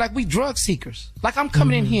black people like we drug seekers. Like I'm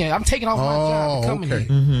coming in here, I'm taking off my job and coming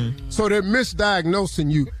here. So they're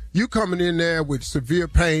misdiagnosing you. You coming in there with severe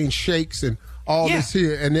pain, shakes, and all this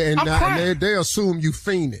here, and they assume you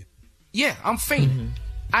fiending. Yeah, I'm fiending.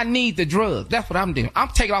 I need the drug. That's what I'm doing. I'm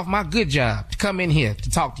taking off my good job to come in here to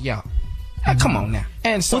talk to y'all. Come on now.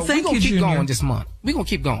 And so we're going to keep going this month. We're going to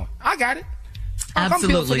keep going. I got it.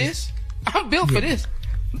 Absolutely. I'm built for this. I'm built for this.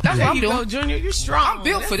 That's what I'm doing. Go, Junior. You're strong. I'm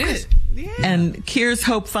built for this. Yeah. And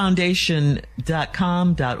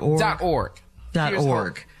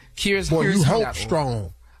KiersHopeFoundation.com.org. Kiers's Boy, you hope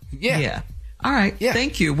strong. Yeah. All right. Yeah.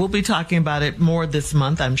 Thank you. We'll be talking about it more this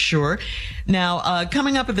month, I'm sure. Now,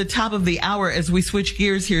 coming up at the top of the hour as we switch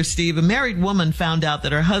gears here, Steve, a married woman found out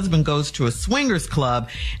that her husband goes to a swingers club,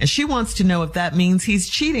 and she wants to know if that means he's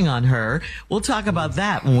cheating on her. We'll talk about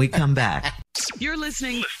that when we come back. You're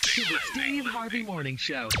listening to the Steve Harvey Morning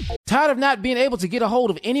Show. Tired of not being able to get a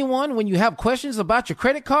hold of anyone when you have questions about your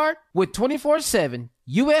credit card? With 24/7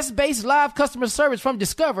 U.S.-based live customer service from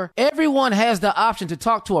Discover, everyone has the option to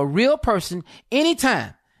talk to a real person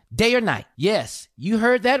anytime, day or night. Yes, you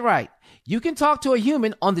heard that right. You can talk to a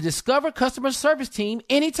human on the Discover customer service team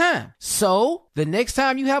anytime. So, the next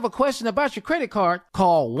time you have a question about your credit card,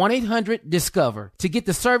 call 1-800-DISCOVER to get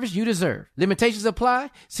the service you deserve. Limitations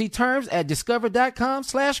apply. See terms at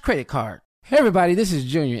discover.com/credit card. Hey everybody, this is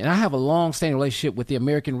Junior, and I have a long-standing relationship with the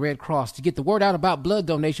American Red Cross to get the word out about blood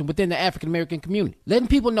donation within the African-American community, letting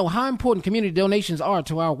people know how important community donations are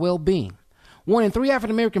to our well-being. 1 in 3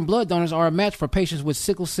 African-American blood donors are a match for patients with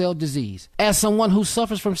sickle cell disease. As someone who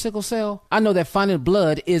suffers from sickle cell, I know that finding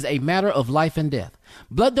blood is a matter of life and death.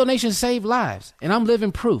 Blood donations save lives, and I'm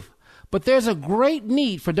living proof. But there's a great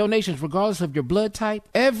need for donations regardless of your blood type.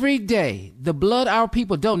 Every day, the blood our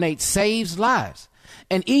people donate saves lives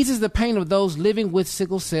and eases the pain of those living with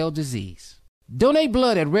sickle cell disease. Donate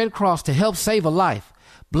blood at Red Cross to help save a life.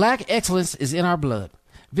 Black excellence is in our blood.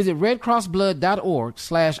 Visit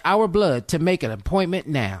redcrossblood.org/ourblood to make an appointment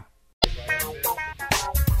now.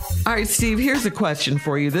 All right, Steve, here's a question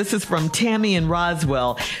for you. This is from Tammy in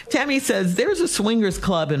Roswell. Tammy says, there's a swingers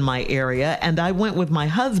club in my area, and I went with my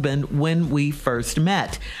husband when we first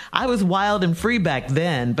met. I was wild and free back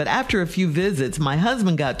then, but after a few visits, my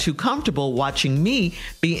husband got too comfortable watching me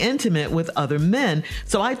be intimate with other men,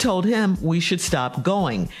 so I told him we should stop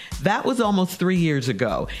going. That was almost 3 years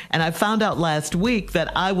ago, and I found out last week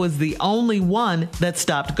that I was the only one that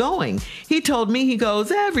stopped going. He told me he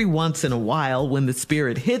goes every once in a while when the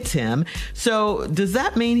spirit hits him. So does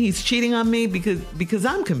that mean he's cheating on me? Because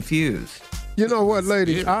I'm confused. You know what,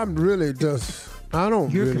 ladies? I don't really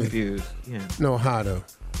confused. Yeah. Know how to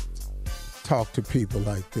talk to people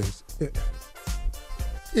like this.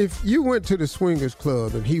 If you went to the swingers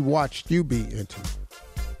club and he watched you be intimate,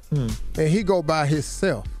 and he go by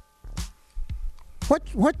himself, what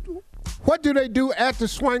do they do at the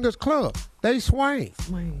swingers club? They swing.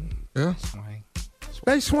 Yeah.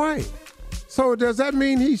 They swing. So does that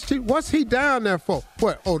mean he's cheating? What's he down there for?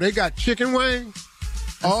 What? Oh, they got chicken wings?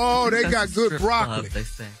 Oh, they got good broccoli. Club, they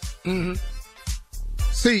say. Mm-hmm.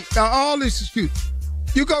 See, all this is cute.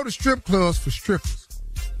 You go to strip clubs for strippers.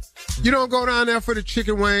 You don't go down there for the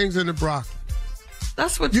chicken wings and the broccoli.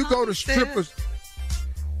 That's what you go to strippers.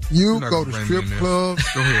 You go to strip clubs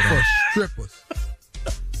for strippers.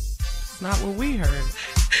 It's not what we heard.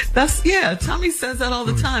 Tommy says that all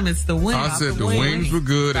the time. It's the wings. I said the wings were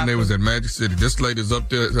good, and they was at Magic City. This lady's up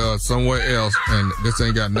there somewhere else, and this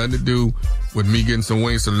ain't got nothing to do with me getting some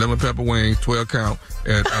wings, some lemon pepper wings, 12 count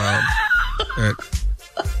at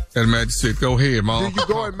Magic City. Go ahead, Mom. Did you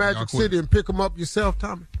go at Magic City and pick them up yourself,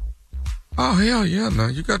 Tommy? Oh, hell yeah, now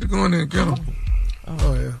you got to go in there and get them.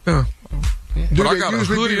 Oh, yeah. Yeah. Do But I they got a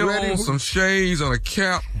usually hoodie be ready? on, some shades, and a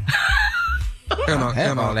cap. And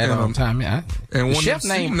all that on time. And the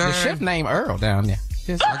chef named Earl down there.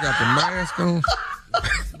 I got the mask on.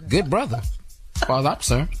 Good brother, as far as I'm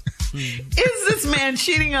concerned. Is this man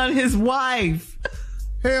cheating on his wife?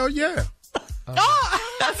 Hell yeah.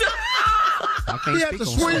 He at the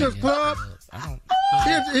swingers club.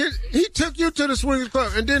 He took you to the swingers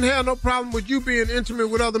club and didn't have no problem with you being intimate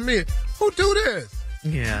with other men. Who do this?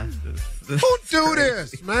 Yeah. Who do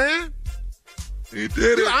this, man? He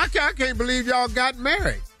did it. I can't believe y'all got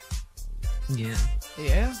married. Yeah.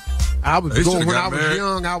 I was going when I was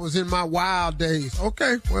young. I was in my wild days.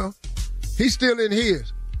 Okay, well, he's still in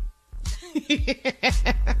his.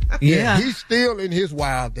 Yeah. He's still in his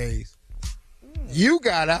wild days. You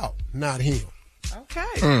got out, not him.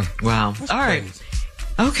 Okay. Wow. All right.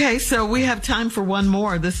 Okay, so we have time for one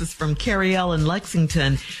more. This is from Carrie L. in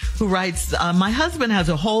Lexington, who writes, my husband has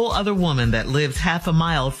a whole other woman that lives half a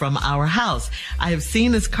mile from our house. I have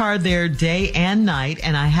seen his car there day and night,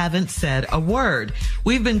 and I haven't said a word.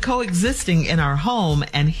 We've been coexisting in our home,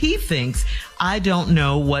 and he thinks I don't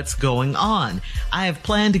know what's going on. I have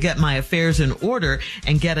planned to get my affairs in order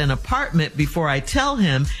and get an apartment before I tell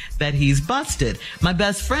him that he's busted. My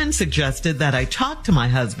best friend suggested that I talk to my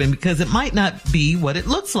husband because it might not be what it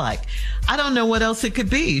looks like. I don't know what else it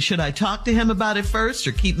could be. Should I talk to him about it first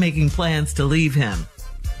or keep making plans to leave him?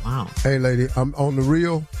 Wow. Hey, lady, I'm on the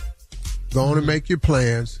real. Go on and make your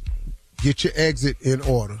plans. Get your exit in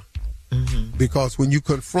order. Because when you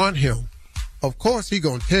confront him, of course, he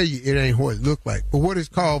gonna tell you it ain't what it look like. But what is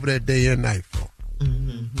called for that day and night for?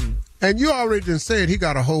 And you already done said he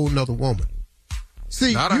got a whole nother woman.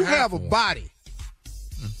 See, Not you a half have a one. body.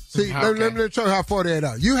 See, let me show you how far that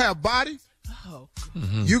out. You have body.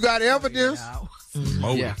 You got evidence.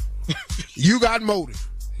 Motive. Yeah. You got motive.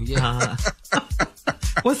 Yeah.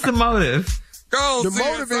 What's the motive? Go, The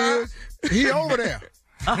motive is he over there.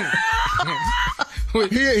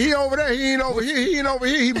 He over there. He ain't over here. He ain't over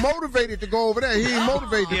here. He motivated to go over there. He ain't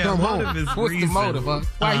motivated to come home. What's the motive, huh?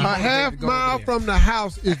 Why A you motivated half to go mile over there? from the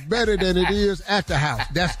house is better than it is at the house.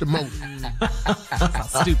 That's the motive. That's how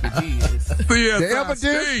stupid he is. The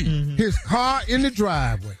evidence, his car in the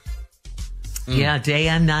driveway. Yeah, day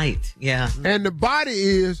and night. Yeah. And the body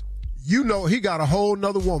is, you know, he got a whole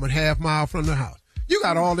nother woman half mile from the house. You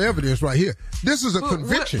got all the evidence right here. This is a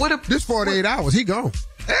conviction. This 48 hours, he gone.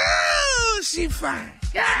 Oh, she fine.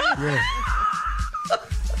 Yeah.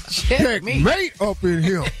 Checkmate up in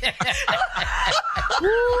here. Woo,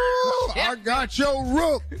 I got your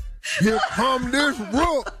rook. Here come this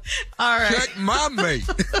rook. All right. Check my mate.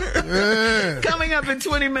 Yeah. Coming up in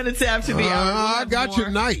 20 minutes after the hour. I got your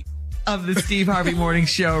night. Of the Steve Harvey Morning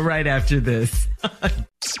Show right after this.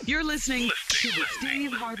 You're listening to the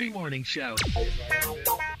Steve Harvey Morning Show.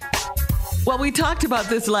 Well, we talked about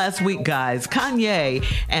this last week, guys. Kanye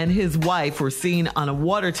and his wife were seen on a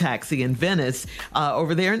water taxi in Venice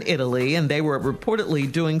over there in Italy, and they were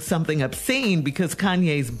reportedly doing something obscene because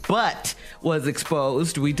Kanye's butt was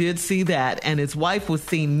exposed. We did see that, and his wife was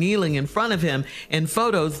seen kneeling in front of him in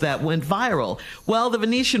photos that went viral. Well, the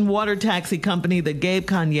Venetian water taxi company that gave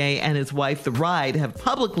Kanye and his wife the ride have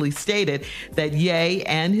publicly stated that Ye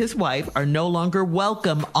and his wife are no longer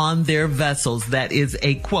welcome on their vessels. That is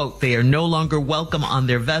a quote. They are no longer welcome on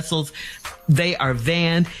their vessels. They are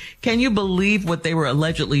banned. Can you believe what they were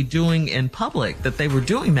allegedly doing in public? That they were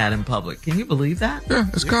doing that in public. Can you believe that? Yeah,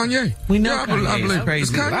 it's Kanye. We know I Kanye believe is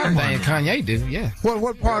crazy. It's Kanye. Kanye did, yeah.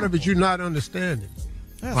 What part of it you not understanding?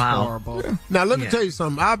 That's Wow. horrible. Yeah. Now, let me tell you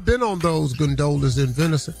something. I've been on those gondolas in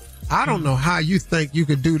Venice. I don't know how you think you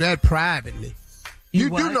could do that privately. You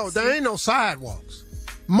do know there ain't no sidewalks.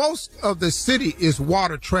 Most of the city is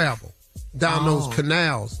water travel down those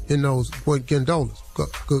canals in those gondolas.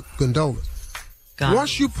 Gondolas.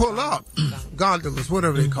 Once you pull up, gondolas,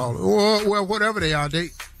 whatever they call it, well, whatever they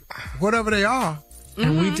are,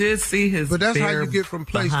 And we did see his but that's how bare you get from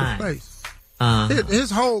place behind. to place.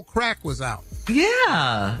 His whole crack was out.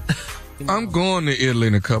 Yeah. I'm going to Italy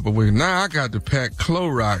in a couple of weeks. Now I got to pack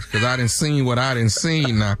Clorox because I didn't seen what I didn't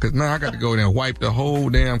seen now. Because now I got to go there and wipe the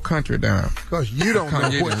whole damn country down. Because you don't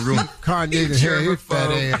Kanye know what done ruined- Kanye done had his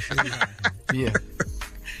fat ass in. Yeah.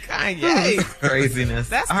 Kanye. Craziness.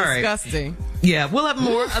 That's All right. disgusting. Yeah, we'll have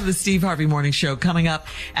more of the Steve Harvey Morning Show coming up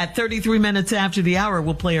at 33 minutes after the hour.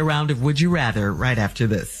 We'll play a round of Would You Rather right after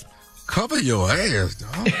this. Cover your ass,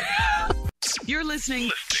 dog. You're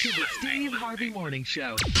listening to the Steve Harvey Morning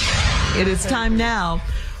Show. It is time now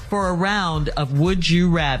for a round of Would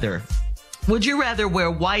You Rather. Would you rather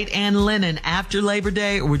wear white and linen after Labor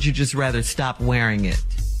Day, or would you just rather stop wearing it?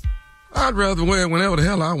 I'd rather wear it whenever the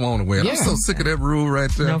hell I want to wear it. Yeah. I'm so sick of that rule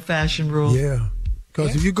right there. No fashion rule? Yeah.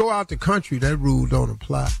 Because if you go out the country, that rule don't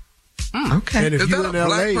apply. Okay. And if Is you're that in a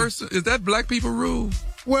LA, black person? Is that black people rule?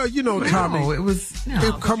 well, Tommy, No, it was... No.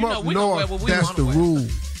 it come up north, that's the rule.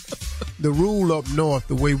 The rule up north,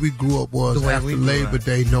 the way we grew up was after Labor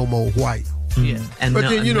Day, no more white. Yeah. And But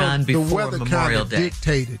then, none the before weather kind Memorial of Day.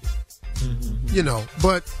 dictated it.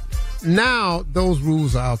 But now those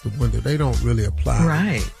rules are out the window. They don't really apply.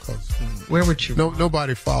 Right. Where would you?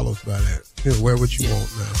 Nobody follows by that. Wear what you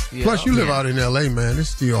want now. Yeah. Plus, you live out in L.A., man. It's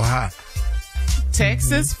still hot.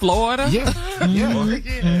 Texas, Florida. Yeah,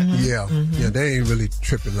 they ain't really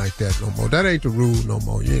tripping like that no more. That ain't the rule no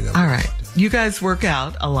more. You ain't got All right. You guys work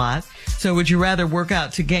out a lot. So would you rather work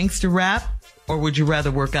out to gangster rap, or would you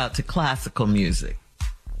rather work out to classical music?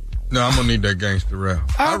 No, I'm gonna need that gangster rap.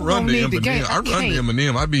 I run to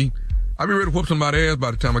Eminem. I be ready to whoop somebody's ass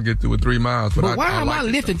by the time I get through with 3 miles. But why am I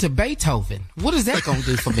listening to Beethoven? What is that gonna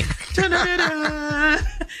do for me?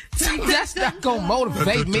 That's not gonna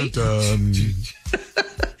motivate me.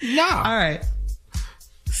 No. All right.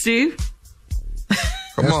 Steve?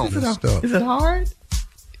 Come on. Is it hard?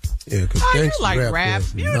 Yeah, because you like rap.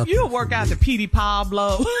 You work out to Petey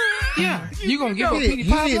Pablo. Yeah. You gonna give up Petey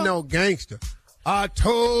He Pablo? ain't no gangster. I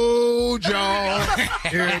told y'all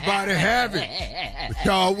everybody have it, but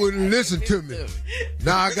y'all wouldn't listen to me.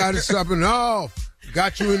 Now I got it something off.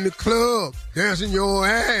 Got you in the club, dancing your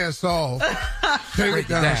ass off. Shake it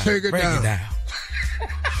down, shake it down.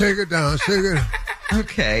 Shake it down, shake it down.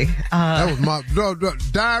 Okay. That was my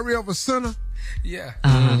Diary of a Sinner. Yeah.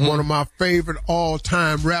 One of my favorite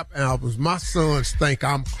all-time rap albums. My sons think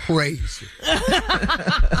I'm crazy.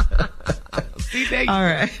 All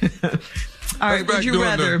right. All right, would you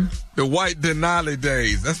rather... The white Denali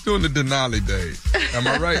days. That's during the Denali days. Am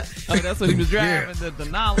I right? Oh, that's what he was driving, the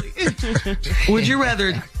Denali. Would you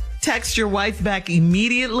rather text your wife back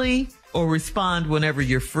immediately or respond whenever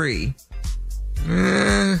you're free? You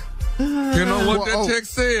know what that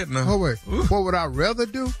text said now? Oh, wait. What would I rather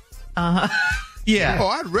do? Yeah. Oh,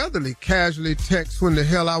 I'd rather casually text when the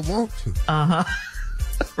hell I want to.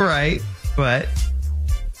 Right. But.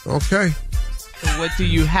 Okay. So what do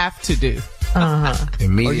you have to do?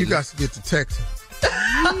 Immediately. Oh, you got to get to texting.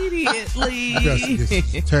 Immediately. You got to get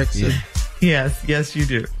to texting. Yes, you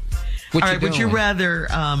do. All right, would you rather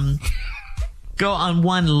go on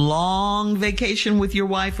one long vacation with your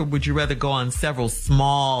wife, or would you rather go on several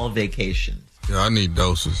small vacations? Yeah, I need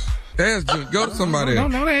doses. Go to somebody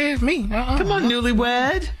else. No, ask me. Come on,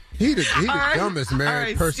 newlywed. He the dumbest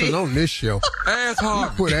married person on this show. Ass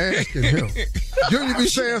hard. Quit asking him. Junior be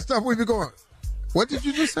saying stuff, we be going, what did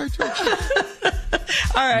you just say, Chuck?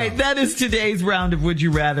 All right, that is today's round of Would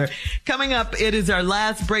You Rather. Coming up, it is our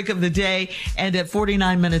last break of the day, and at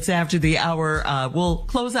 49 minutes after the hour, we'll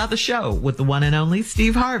close out the show with the one and only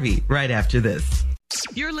Steve Harvey right after this.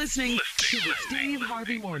 You're listening to the Steve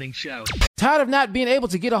Harvey Morning Show. Tired of not being able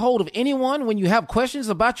to get a hold of anyone when you have questions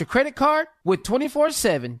about your credit card? With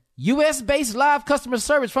 24/7 U.S.-based live customer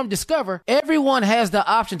service from Discover, everyone has the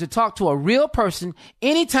option to talk to a real person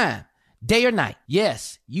anytime, day or night.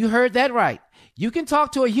 Yes, you heard that right. You can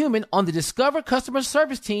talk to a human on the Discover customer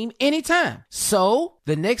service team anytime. So,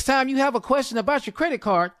 the next time you have a question about your credit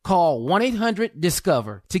card, call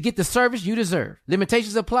 1-800-DISCOVER to get the service you deserve.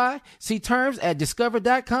 Limitations apply. See terms at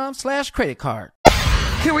discover.com/creditcard.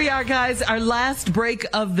 Here we are, guys. Our last break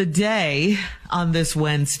of the day on this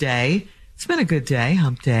Wednesday. It's been a good day,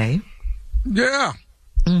 hump day. Yeah.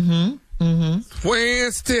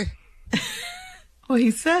 Wednesday. Well, he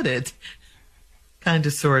said it. Kind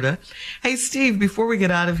of, sort of. Hey, Steve, before we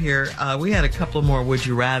get out of here, we had a couple more Would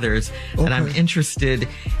You Rathers, and I'm interested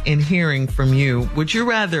in hearing from you. Would you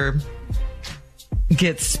rather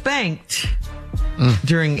get spanked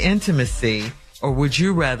during intimacy, or would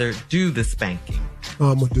you rather do the spanking?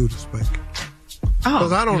 I'm going to do the spanking.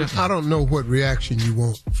 Because I don't know what reaction you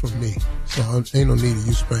want from me. So ain't no need of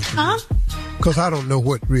you spanking me. Because I don't know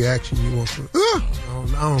what reaction you want from me. I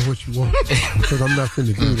don't know what you want. Because I'm not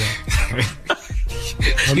finna do that.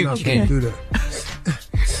 I'm not finna do that.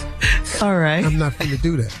 All right. I'm not finna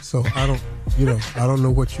do that. So I don't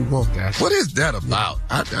know what you want. What is that about?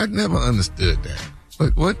 I never understood that.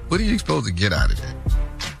 What are you supposed to get out of that?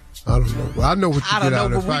 I don't know. Well, I know what you get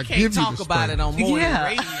out of it. But we can't talk about it on morning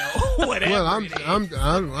radio. Whatever. Well,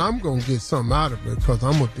 I'm gonna get something out of it because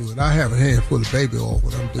I'm gonna do it. I have a handful of baby oil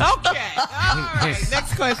when I'm doing it. Okay. All right.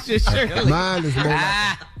 Next question, Shirley.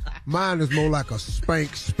 Mine is more like a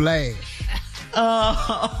spank splash.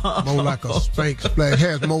 More like a spank splash. It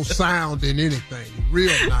has more sound than anything.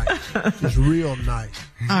 Real nice. It's real nice.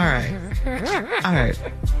 All right.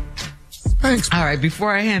 Thanks. All right.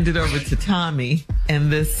 Before I hand it over to Tommy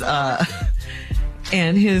and this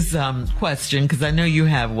and his question, because I know you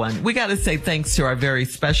have one, we got to say thanks to our very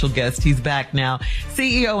special guest. He's back now,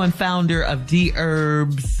 CEO and founder of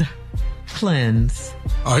Dherbs Cleanse.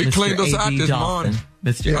 Oh, he Mr. cleaned us out this Dolphin. morning.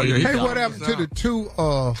 Mr. A.D. Hey, what happened to the two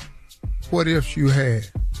what ifs you had?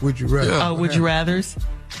 Would you rather? Would you rathers?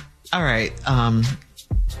 All right.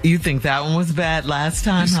 You think that one was bad last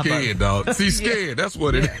time? He's scared, dog. He's scared. That's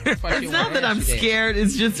what it is. It's not that I'm scared.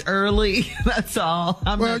 It's just early. That's all.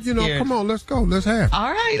 Well, come on. Let's go. Let's have it.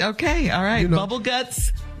 All right. Okay. All right. Bubble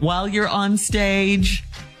guts while you're on stage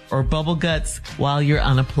or bubble guts while you're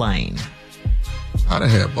on a plane? I'd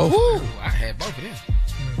have had both. I had both of them.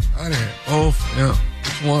 I'd have had both. Yeah.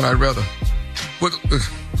 Which one I'd rather? What?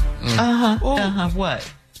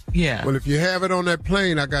 What? Yeah. Well, if you have it on that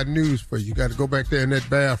plane, I got news for you. You got to go back there in that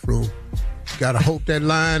bathroom. Got to hope that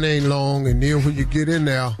line ain't long, and then when you get in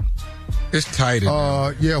there, it's tight.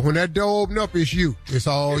 Yeah, when that door open up, it's you. It's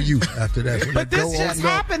all you after that. But this just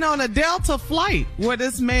happened on a Delta flight where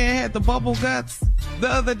this man had the bubble guts the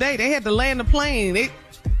other day. They had to land the plane.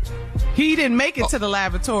 He didn't make it to the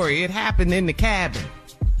lavatory. It happened in the cabin.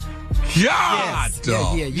 God,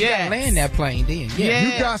 Yeah, you gotta land that plane then.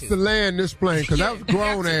 Yeah. You got to land this plane because that was a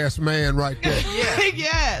grown-ass man right there.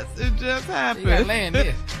 Yes, it just happened. You gotta land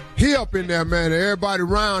this. He up in there, man. Everybody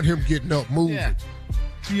around him getting up, moving.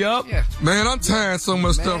 Yup. Yeah. Man, I'm tying so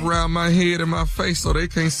much stuff around my head and my face so they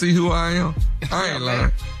can't see who I am. I ain't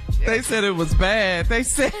lying. They said it was bad. They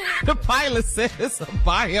said the pilot said it's a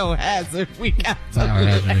biohazard. We got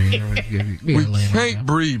to we can't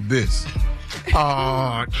breathe this.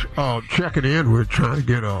 Checking in. We're trying to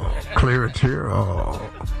get clearance here.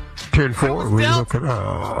 10-4. We're looking.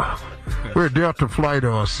 We're Delta flight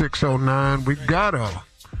 609. We got a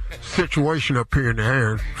situation up here in the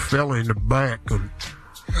air. Fell in the back and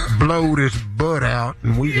blowed his butt out,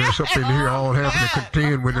 and we just up in here all having to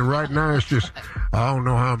contend with it. Right now, it's just I don't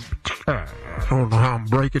know how I'm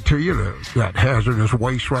breaking to you. That hazardous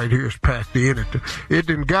waste right here is packed in. It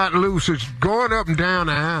done got loose. It's going up and down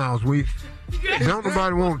the aisles. Don't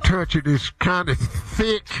nobody want to touch it. It's kind of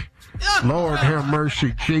thick. Lord have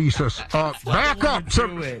mercy, Jesus. Back up.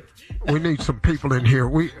 We need some people in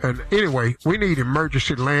here. Anyway, we need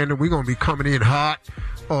emergency landing. We're going to be coming in hot.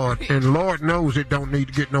 And Lord knows it don't need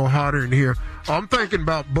to get no hotter in here. I'm thinking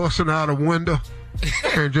about busting out a window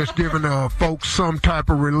and just giving folks some type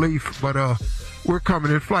of relief. But we're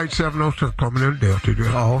coming in. Flight 706 coming in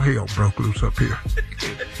Delta. All hell broke loose up here.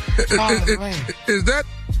 Is that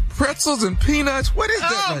pretzels and peanuts? What is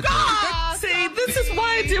that? Oh, God. See, this is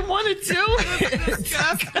why I didn't want to do it.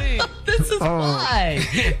 Disgusting. This is why.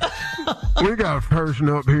 We got a person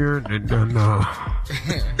up here, and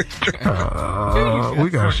we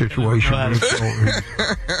got a situation.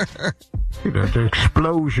 The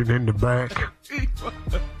explosion in the back.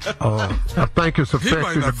 I think it's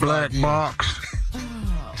affected the black box.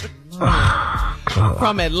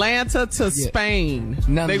 From Atlanta to Spain.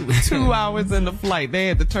 They were 2 hours in the flight. They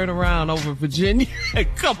had to turn around over Virginia and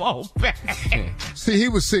come on back. See, he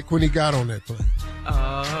was sick when he got on that plane.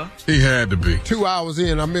 He had to be. 2 hours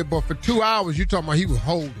in. But for 2 hours, you talking about he was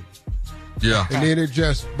holding. Yeah. And then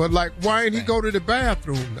why didn't he go to the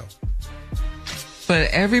bathroom, though? But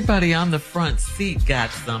everybody on the front seat got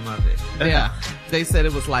some of it. Yeah. They said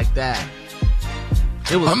it was like that.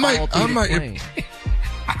 It was I might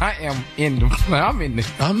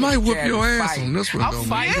whoop your ass on this one, though.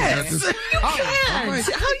 Yes. How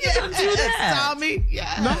you gonna do that, Tommy?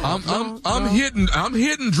 Yeah. I'm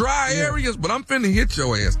hitting dry areas, but I'm finna hit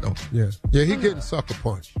your ass, though. Yeah, he getting sucker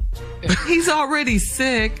punched. He's already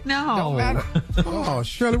sick. No. Don't matter. Oh,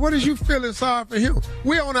 Shirley, what is you feeling sorry for him?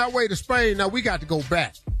 We're on our way to Spain now. We got to go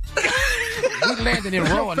back. We landed in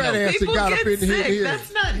Roanoke. Fat ass People got get up in sick. here.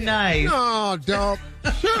 That's not nice. No, dog.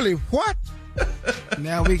 Shirley, what?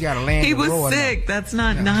 Now we got to land He in was Roanoke. sick. That's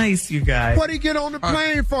not nice, you guys. What did he get on the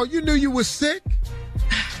plane for? You knew you was sick?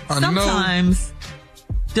 Sometimes.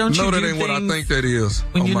 Don't you know that do ain't what I things think that is.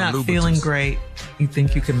 when you're not feeling great, you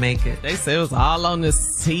think you can make it. They said it was all on the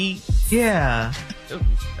seat. Yeah.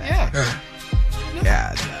 Yeah.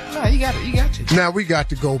 God. No, you got you. Now we got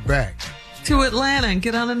to go back. to Atlanta and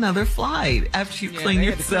get on another flight after you clean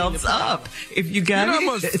yourselves up. If you got how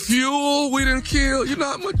much fuel we didn't kill? You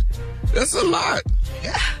know how much? That's a lot.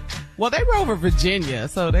 Yeah. Well, they were over Virginia,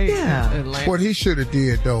 so they Atlanta. What he should have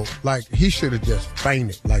did, though, like, he should have just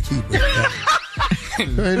fainted like he was.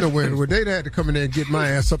 There ain't no way. They'd had to come in there and get my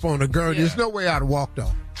ass up on the gurney. There's no way I'd have walked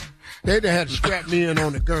off. They'd have had to strap me in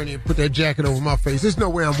on the gurney and put that jacket over my face. There's no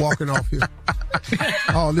way I'm walking off here.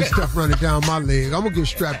 All this stuff running down my leg. I'm going to get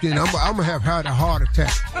strapped in. I'm going to have had a heart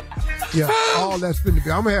attack. Yeah, all that's been to be.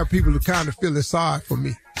 I'm going to have people who kind of feel sorry for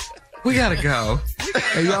me. We got to go.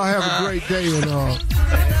 Hey, y'all have a great day, and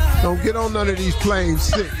don't get on none of these planes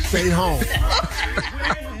sick. Stay home.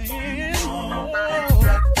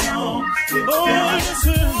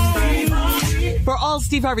 For all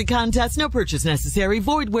Steve Harvey contests, no purchase necessary,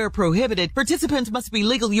 void where prohibited. Participants must be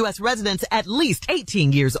legal U.S. residents at least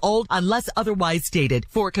 18 years old unless otherwise stated.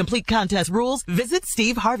 For complete contest rules, visit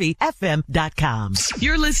SteveHarveyFM.com.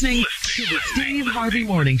 You're listening to the Steve Harvey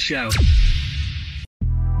Morning Show.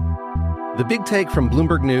 The Big Take from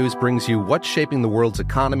Bloomberg News brings you what's shaping the world's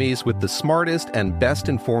economies with the smartest and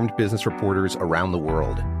best-informed business reporters around the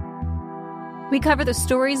world. We cover the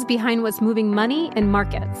stories behind what's moving money and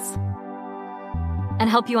markets and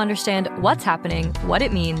help you understand what's happening, what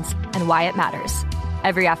it means, and why it matters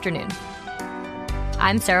every afternoon.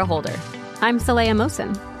 I'm Sarah Holder. I'm Saleha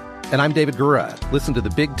Mohsin. And I'm David Gura. Listen to The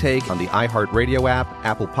Big Take on the iHeartRadio app,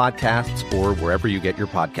 Apple Podcasts, or wherever you get your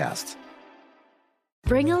podcasts.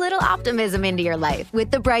 Bring a little optimism into your life with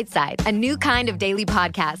The Bright Side, a new kind of daily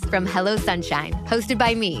podcast from Hello Sunshine, hosted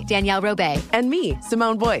by me, Danielle Robay. And me,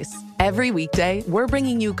 Simone Boyce. Every weekday, we're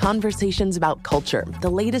bringing you conversations about culture, the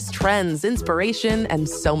latest trends, inspiration, and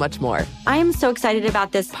so much more. I am so excited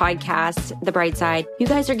about this podcast, The Bright Side. You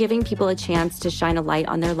guys are giving people a chance to shine a light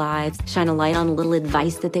on their lives, shine a light on a little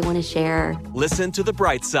advice that they want to share. Listen to The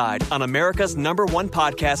Bright Side on America's #1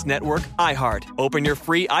 podcast network, iHeart. Open your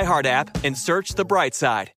free iHeart app and search The Bright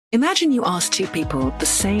Side. Imagine you ask two people the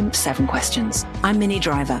same 7 questions. I'm Minnie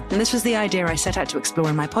Driver, and this was the idea I set out to explore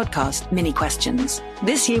in my podcast, Minnie Questions.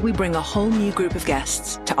 This year, we bring a whole new group of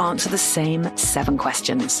guests to answer the same 7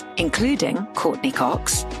 questions, including Courtney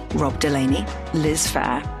Cox, Rob Delaney, Liz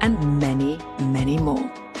Phair, and many, many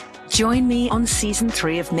more. Join me on Season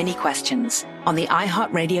 3 of Minnie Questions on the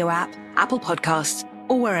iHeartRadio app, Apple Podcasts,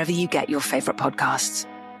 or wherever you get your favorite podcasts.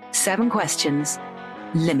 7 questions,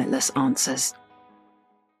 limitless answers.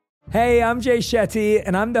 Hey, I'm Jay Shetty,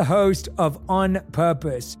 and I'm the host of On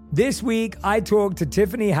Purpose. This week, I talked to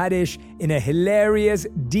Tiffany Haddish in a hilarious,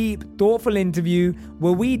 deep, thoughtful interview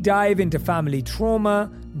where we dive into family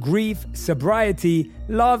trauma, grief, sobriety,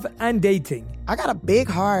 love, and dating. I got a big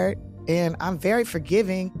heart, and I'm very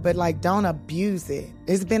forgiving, but don't abuse it.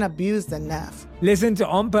 It's been abused enough. Listen to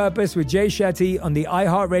On Purpose with Jay Shetty on the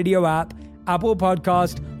iHeartRadio app, Apple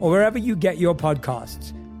Podcast, or wherever you get your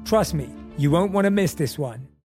podcasts. Trust me, you won't want to miss this one.